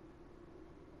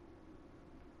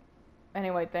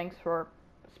 Anyway, thanks for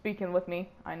speaking with me.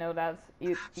 I know that's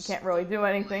you can't really do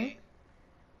anything.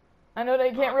 I know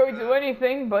they can't really do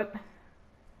anything, but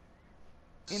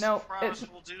you know,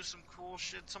 we'll do some cool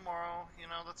shit tomorrow. You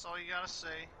know, that's all you gotta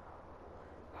say.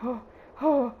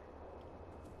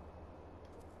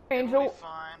 Angel,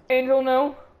 Angel,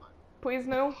 no, please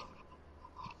no.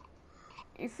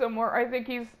 He's somewhere. I think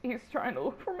he's trying to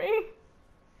look for me.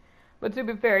 But to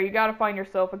be fair, you gotta find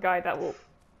yourself a guy that will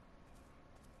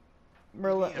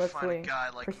relentlessly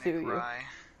pursue you.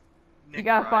 You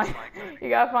gotta find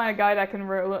a guy that can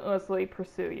relentlessly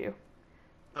pursue you.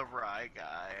 The Rye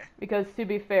guy. Because to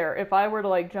be fair, if I were to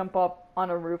like jump up on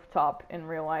a rooftop in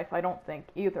real life, I don't think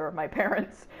either of my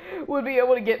parents would be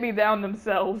able to get me down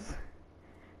themselves.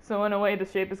 So in a way, the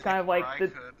shape is kind of like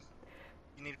the.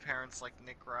 You need parents like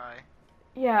Nick Rye.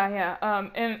 Yeah.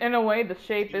 In a way, the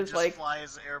shape is like. Just fly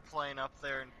his airplane up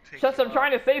there and pick. Just I'm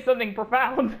trying to say something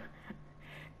profound.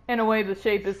 In a way, the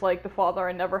shape is like the father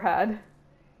I never had.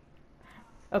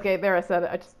 Okay, there I said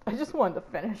it. I just wanted to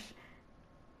finish.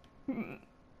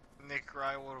 Nick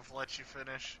Rye would have let you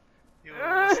finish. He would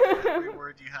have listened to every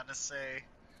word you had to say.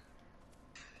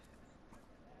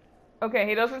 Okay,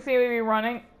 he doesn't seem to be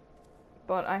running,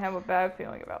 but I have a bad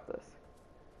feeling about this.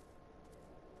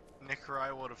 Nick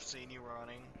Rye would have seen you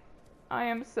running. I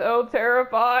am so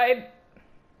terrified.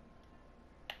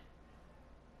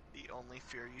 The only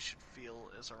fear you should feel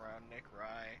is around Nick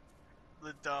Rye,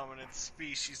 the dominant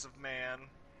species of man.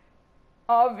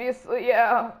 Obviously,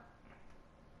 yeah.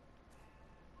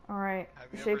 Alright,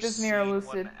 the shape is near lucid.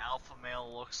 What an alpha male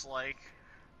looks like?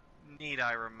 Need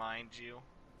I remind you?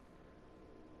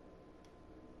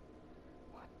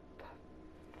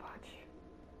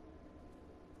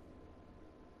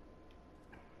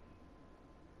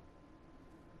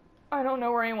 I don't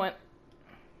know where he went.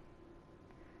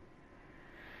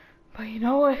 But you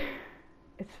know what?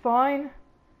 It's fine.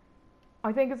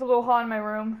 I think it's a little hot in my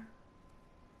room.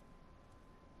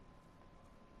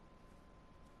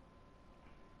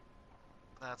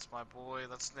 That's my boy.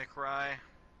 That's Nick Rye.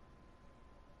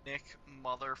 Nick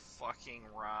motherfucking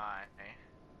Rye.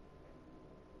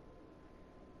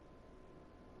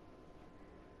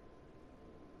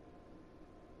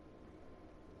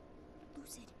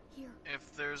 Lucid, here.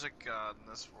 If there's a god in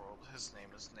this world, his name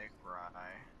is Nick Rye.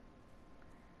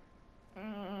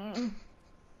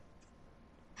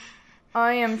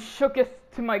 I am shooketh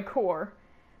to my core.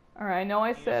 Alright, I know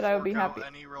I said I would be happy.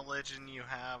 Any religion you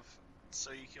have,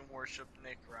 so you can worship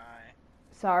Nick Rye.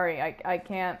 Sorry, I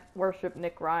can't worship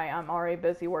Nick Rye. I'm already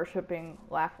busy worshiping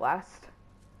Laugh Last.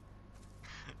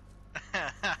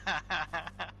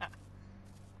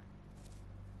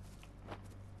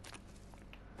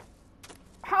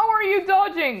 How are you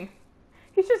dodging?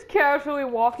 He's just casually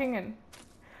walking and...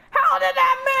 How did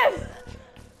that miss?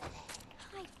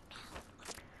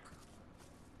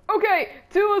 Okay,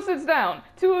 2 lucids down,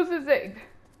 2 lucids egged.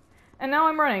 And now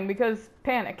I'm running because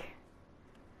panic.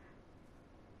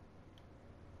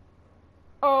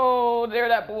 Oh, there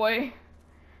that boy.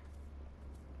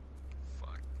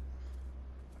 Fuck.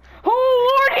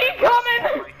 Oh Lord, he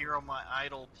coming! My hero, my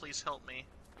idol, please help me.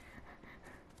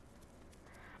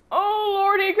 Oh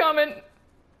Lord, he coming!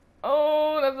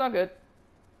 Oh, that's not good.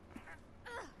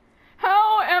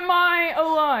 How am I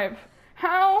alive?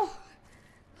 How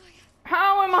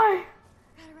am I?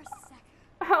 Gotta rest a sec.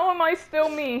 How am I still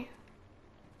me?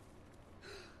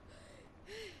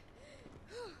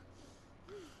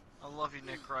 I love you,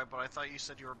 Nick Rye, but I thought you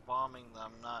said you were bombing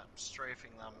them, not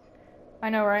strafing them. I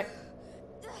know, right?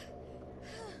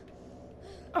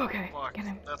 Okay, Fuck, get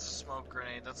him. that's a smoke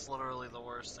grenade. That's literally the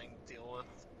worst thing to deal with.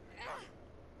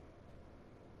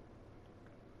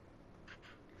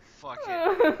 Fuck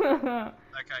it. That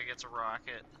guy gets a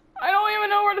rocket. I don't even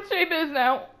know where the shape is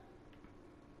now.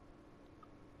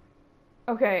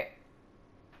 Okay.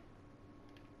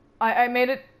 I made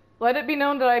it. Let it be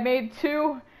known that I made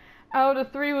 2 out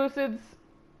of 3 lucids,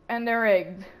 and they're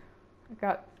egged. I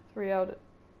got 3 out of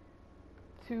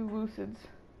 2 lucids.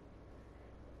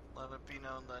 Let it be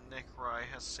known that Nick Rye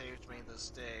has saved me this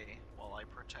day while I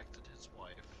protected his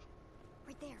wife.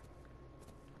 Right there.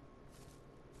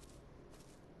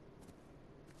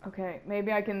 Okay,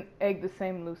 maybe I can egg the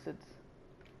same lucids.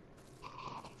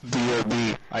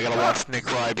 B.O.B. I gotta watch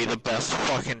Nick Rye be the best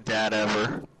fucking dad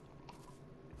ever.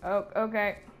 Oh,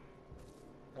 okay.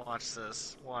 Watch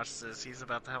this. Watch this. He's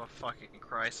about to have a fucking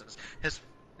crisis. His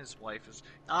wife is...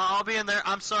 I'll be in there.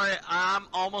 I'm sorry. I'm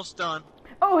almost done.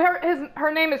 Oh,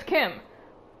 her name is Kim.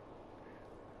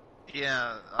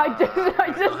 Yeah. I just go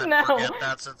ahead now. and forget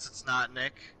that since it's not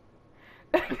Nick.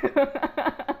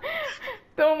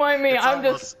 Don't mind me. It's I'm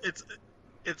almost, just.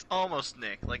 It's almost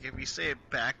Nick. Like if you say it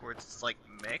backwards, it's like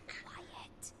Mick,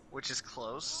 Quiet. which is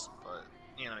close, but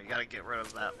you know you gotta get rid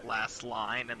of that last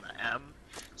line and the M,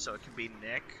 so it can be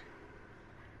Nick.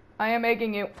 I am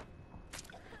egging you.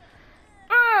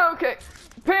 Oh, okay.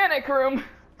 Panic room.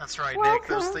 That's right, Welcome Nick.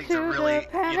 Those things to are the really,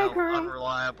 panic room.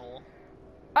 unreliable.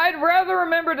 I'd rather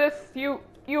remember this, you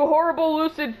horrible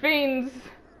lucid fiends.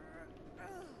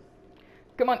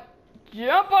 Come on,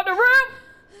 jump on the roof!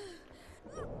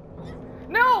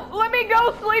 No, let me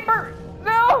go, sleeper!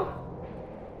 No!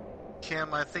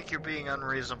 Kim, I think you're being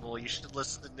unreasonable. You should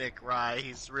listen to Nick Rye.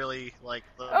 He's really like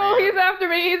the Oh, man. he's after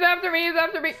me, he's after me, he's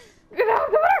after me! Get out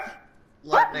of there!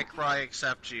 Let Nick Rye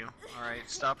accept you. Alright,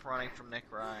 stop running from Nick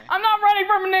Rye. I'm not running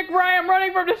from Nick Rye, I'm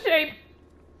running from the shape!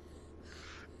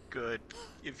 Good.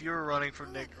 If you were running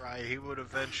from Nick Rye, he would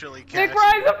eventually catch Nick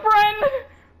Rye's you. a friend!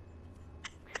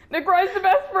 Nick Rye's the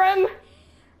best friend!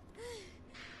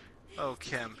 Oh,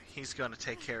 Kim, he's gonna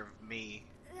take care of me.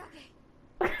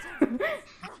 Okay.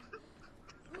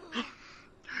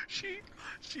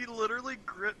 She literally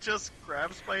just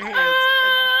grabs my hands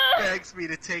Ah! and begs me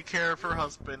to take care of her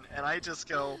husband, and I just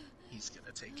go, he's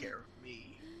gonna take care of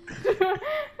me.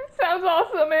 Sounds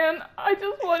awesome, man. I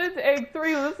just wanted to egg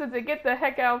 3 lucids and get the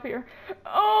heck out of here.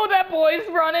 Oh, that boy's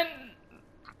running.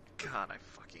 God, I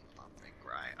fucking love Nick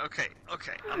Rye. Okay.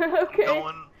 Okay. I'm gonna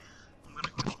go.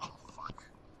 Oh, fuck.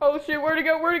 Oh shit, where'd he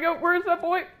go? Where'd he go? Where's that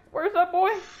boy? Where's that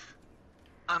boy?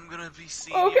 I'm gonna be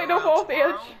seeing Okay, you don't around fall off the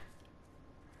tomorrow. edge.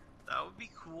 That would be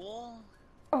cool.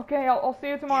 Okay, I'll see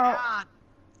you tomorrow. Yeah,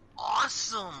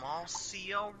 awesome. I'll see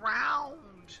you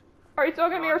around. Are you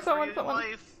talking to me or Run for your someone?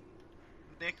 life.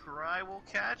 Nick Rye will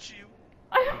catch you.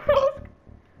 I don't know.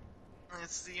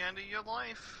 It's the end of your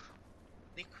life.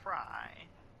 Nick Rye.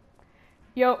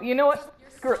 Yo, you know what?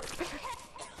 Screw it.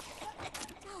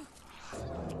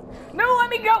 No, let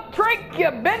me go! Drink, you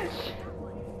bitch!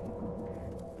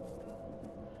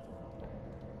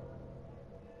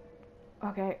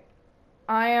 Okay.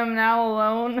 I am now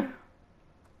alone.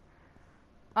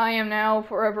 I am now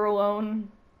forever alone.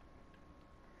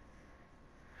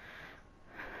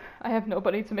 I have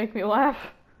nobody to make me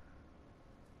laugh.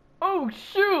 Oh,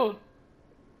 shoot!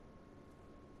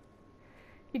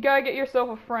 You gotta get yourself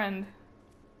a friend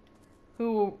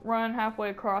who will run halfway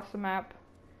across the map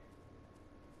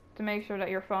to make sure that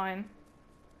you're fine.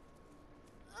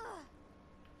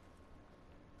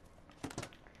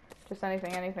 Just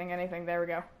anything, anything, anything. There we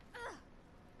go.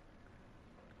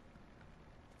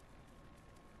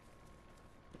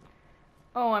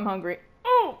 Oh, I'm hungry.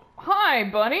 Oh, hi,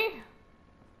 buddy.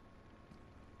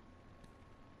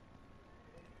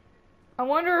 I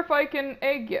wonder if I can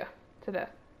egg you to death.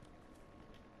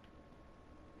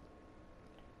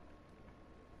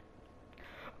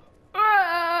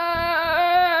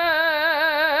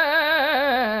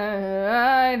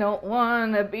 I don't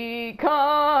want to be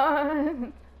caught.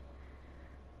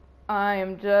 I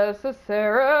am just a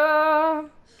Sarah.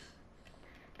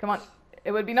 Come on.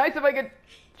 It would be nice if I could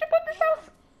jump up this house.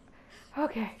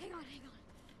 Okay. Hang on.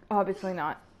 Obviously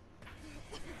not.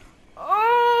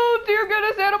 Oh, dear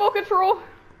goodness, animal control.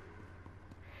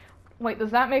 Wait,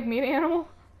 does that make me the animal?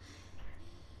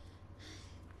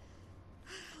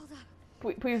 Hold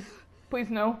up. Please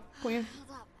no. Please.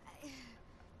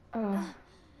 Hold up.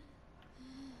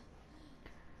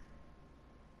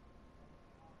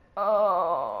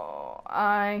 Oh,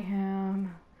 I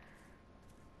am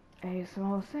a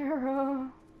small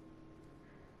Sarah.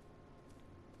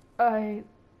 I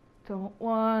don't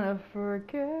want to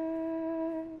forget.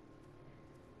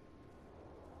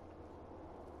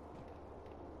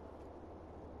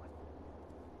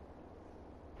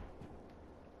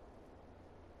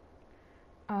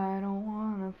 I don't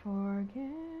want to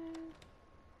forget.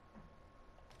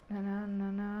 Na na na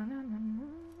na na na.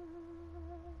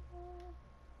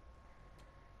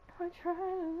 I try to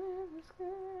live the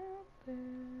script,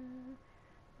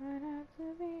 might have to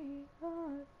be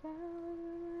 $1,000.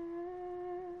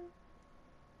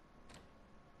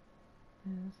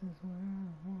 This is where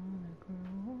I wanna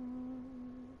grow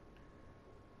up.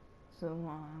 So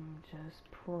I'm just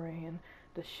praying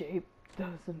the shape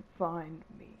doesn't find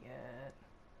me yet.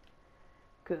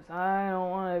 'Cause I don't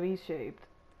wanna be shaped.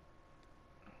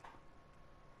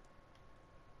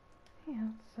 The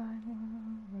outside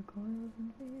world, we're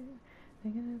closing fear.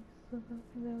 Thinking it's so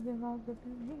fucking they'll get locked up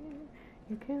in here.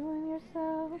 You're killing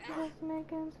yourself, just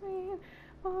making sweet.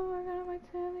 Oh, I got my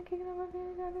tan and kicking up my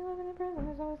feet. Gotta be living in prison,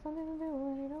 there's always something to do.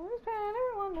 And you know it's bad,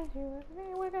 everyone that you with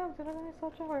me. Wake up to the nice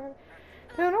such a word.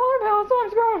 Doing a water balance, so I'm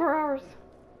scrolling for hours.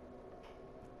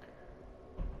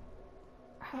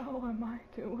 How am I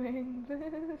doing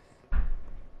this?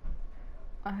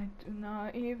 I do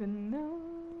not even know.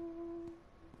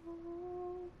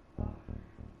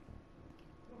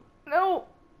 No!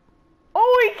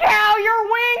 Holy cow, your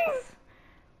wings!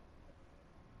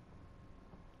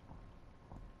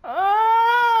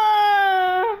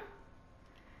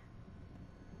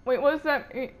 Wait, what does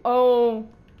that mean? Oh,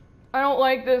 I don't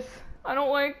like this. I don't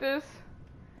like this.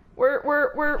 Where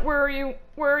are you?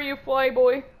 Where are you,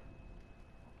 flyboy?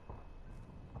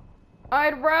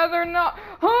 I'd rather not.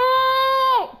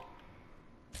 Oh!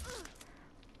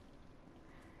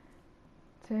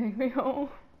 Take me home.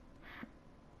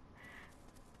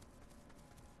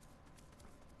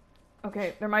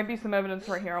 Okay, there might be some evidence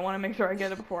right here. I want to make sure I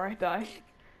get it before I die.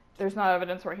 There's not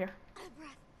evidence right here.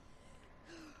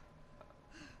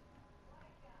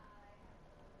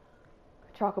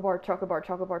 Chocolate bar, chocolate bar,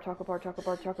 chocolate bar, chocolate bar, chocolate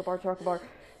bar, chocolate bar, chocolate bar,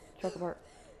 chocolate bar.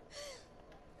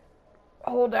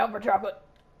 Hold down for chocolate.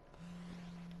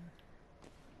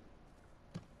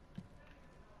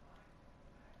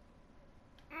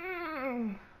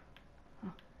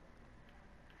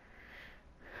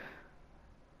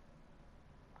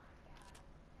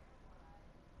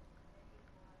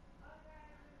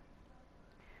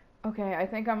 Okay, I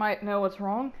think I might know what's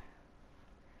wrong.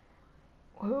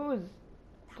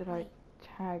 Did I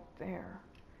tag there?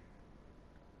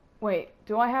 Wait,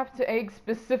 do I have to egg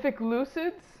specific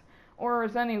lucids? Or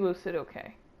is any lucid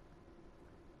okay?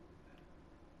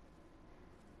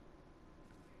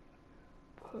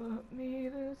 Put me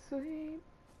to sleep,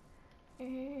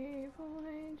 evil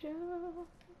angel.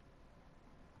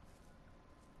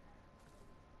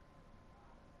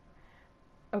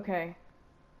 Okay.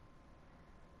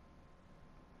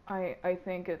 I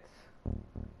think it's...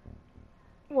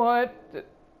 What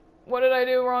did I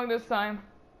do wrong this time?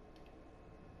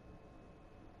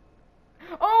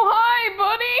 Oh, hi,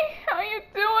 buddy! How you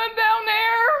doing down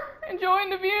there? Enjoying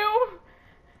the view?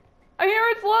 I hear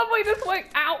it's lovely this way.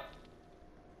 Ow!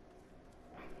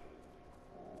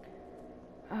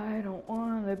 I don't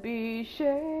wanna be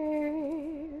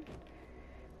shaved.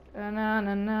 Na na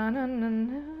na na na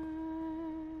na.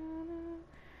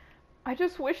 I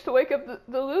just wish to wake up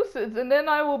the Lucids, and then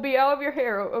I will be out of your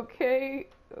hair. Okay,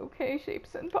 okay, Shape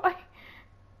Senpai.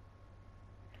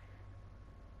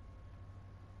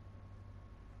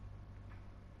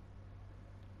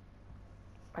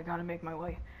 I gotta make my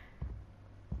way.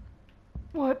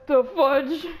 What the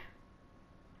fudge?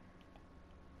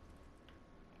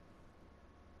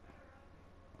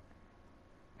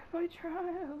 If I try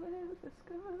to live this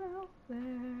good out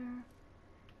there,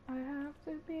 I have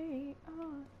to be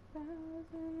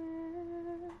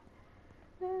 1,000.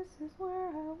 This is where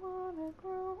I wanna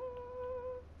grow.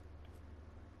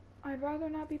 I'd rather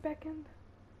not be beckoned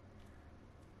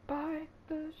by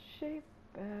the shape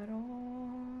at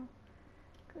all,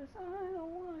 'cause I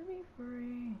don't wanna be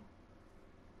free.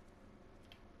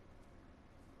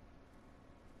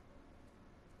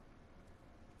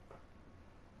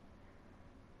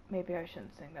 Maybe I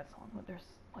shouldn't sing that song when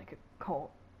there's like a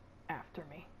cult after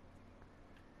me.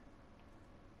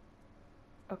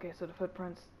 Okay, so the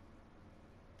footprints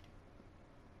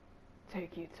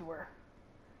take you to where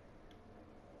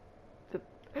the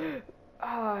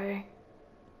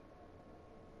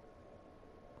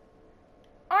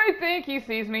I think he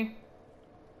sees me.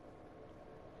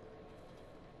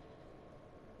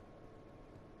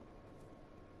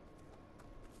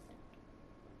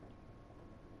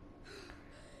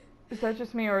 Is that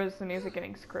just me, or is the music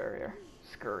getting scurrier?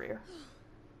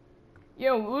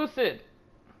 Yo, Lucid!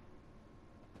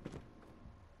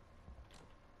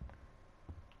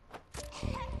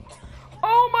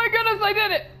 Oh my goodness, I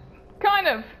did it! Kind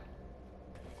of.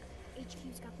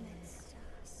 HQ's got the next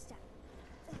step.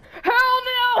 Hell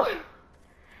no!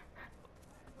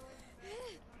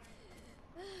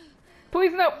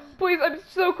 Please no! Please, I'm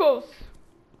so close!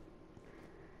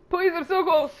 Please, I'm so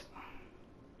close!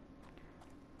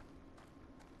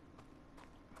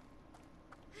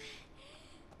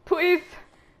 Please!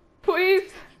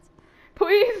 Please!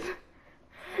 Please!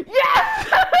 Yes!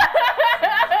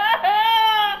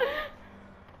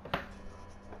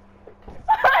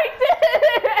 I did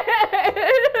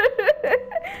it!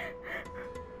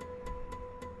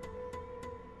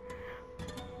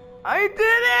 I did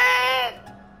it!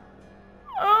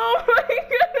 Oh my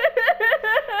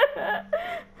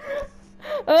goodness!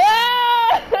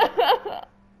 Ah!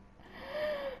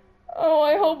 Oh,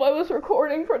 I hope I was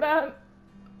recording for that.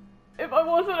 If I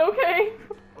wasn't, okay,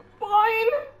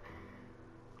 fine.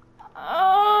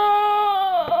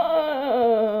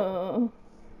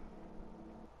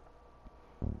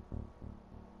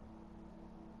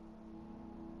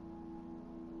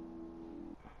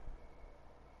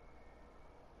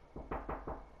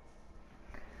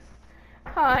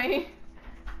 Hi.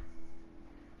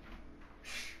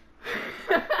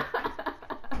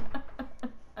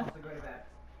 Also go to bed.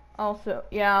 Also,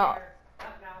 yeah.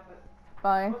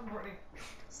 Bye.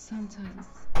 Sometimes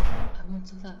I want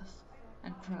to laugh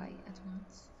and cry at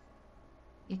once.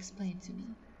 Explain to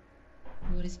me,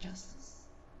 what is justice?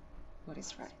 What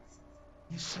is right?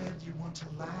 You said you want to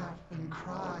laugh and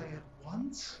cry at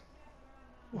once?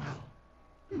 Well,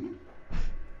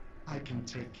 I can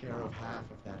take care of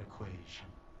half of that equation.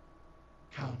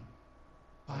 Come,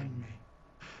 find me.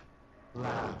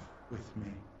 Laugh with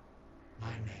me.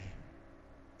 My name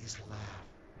is Laugh.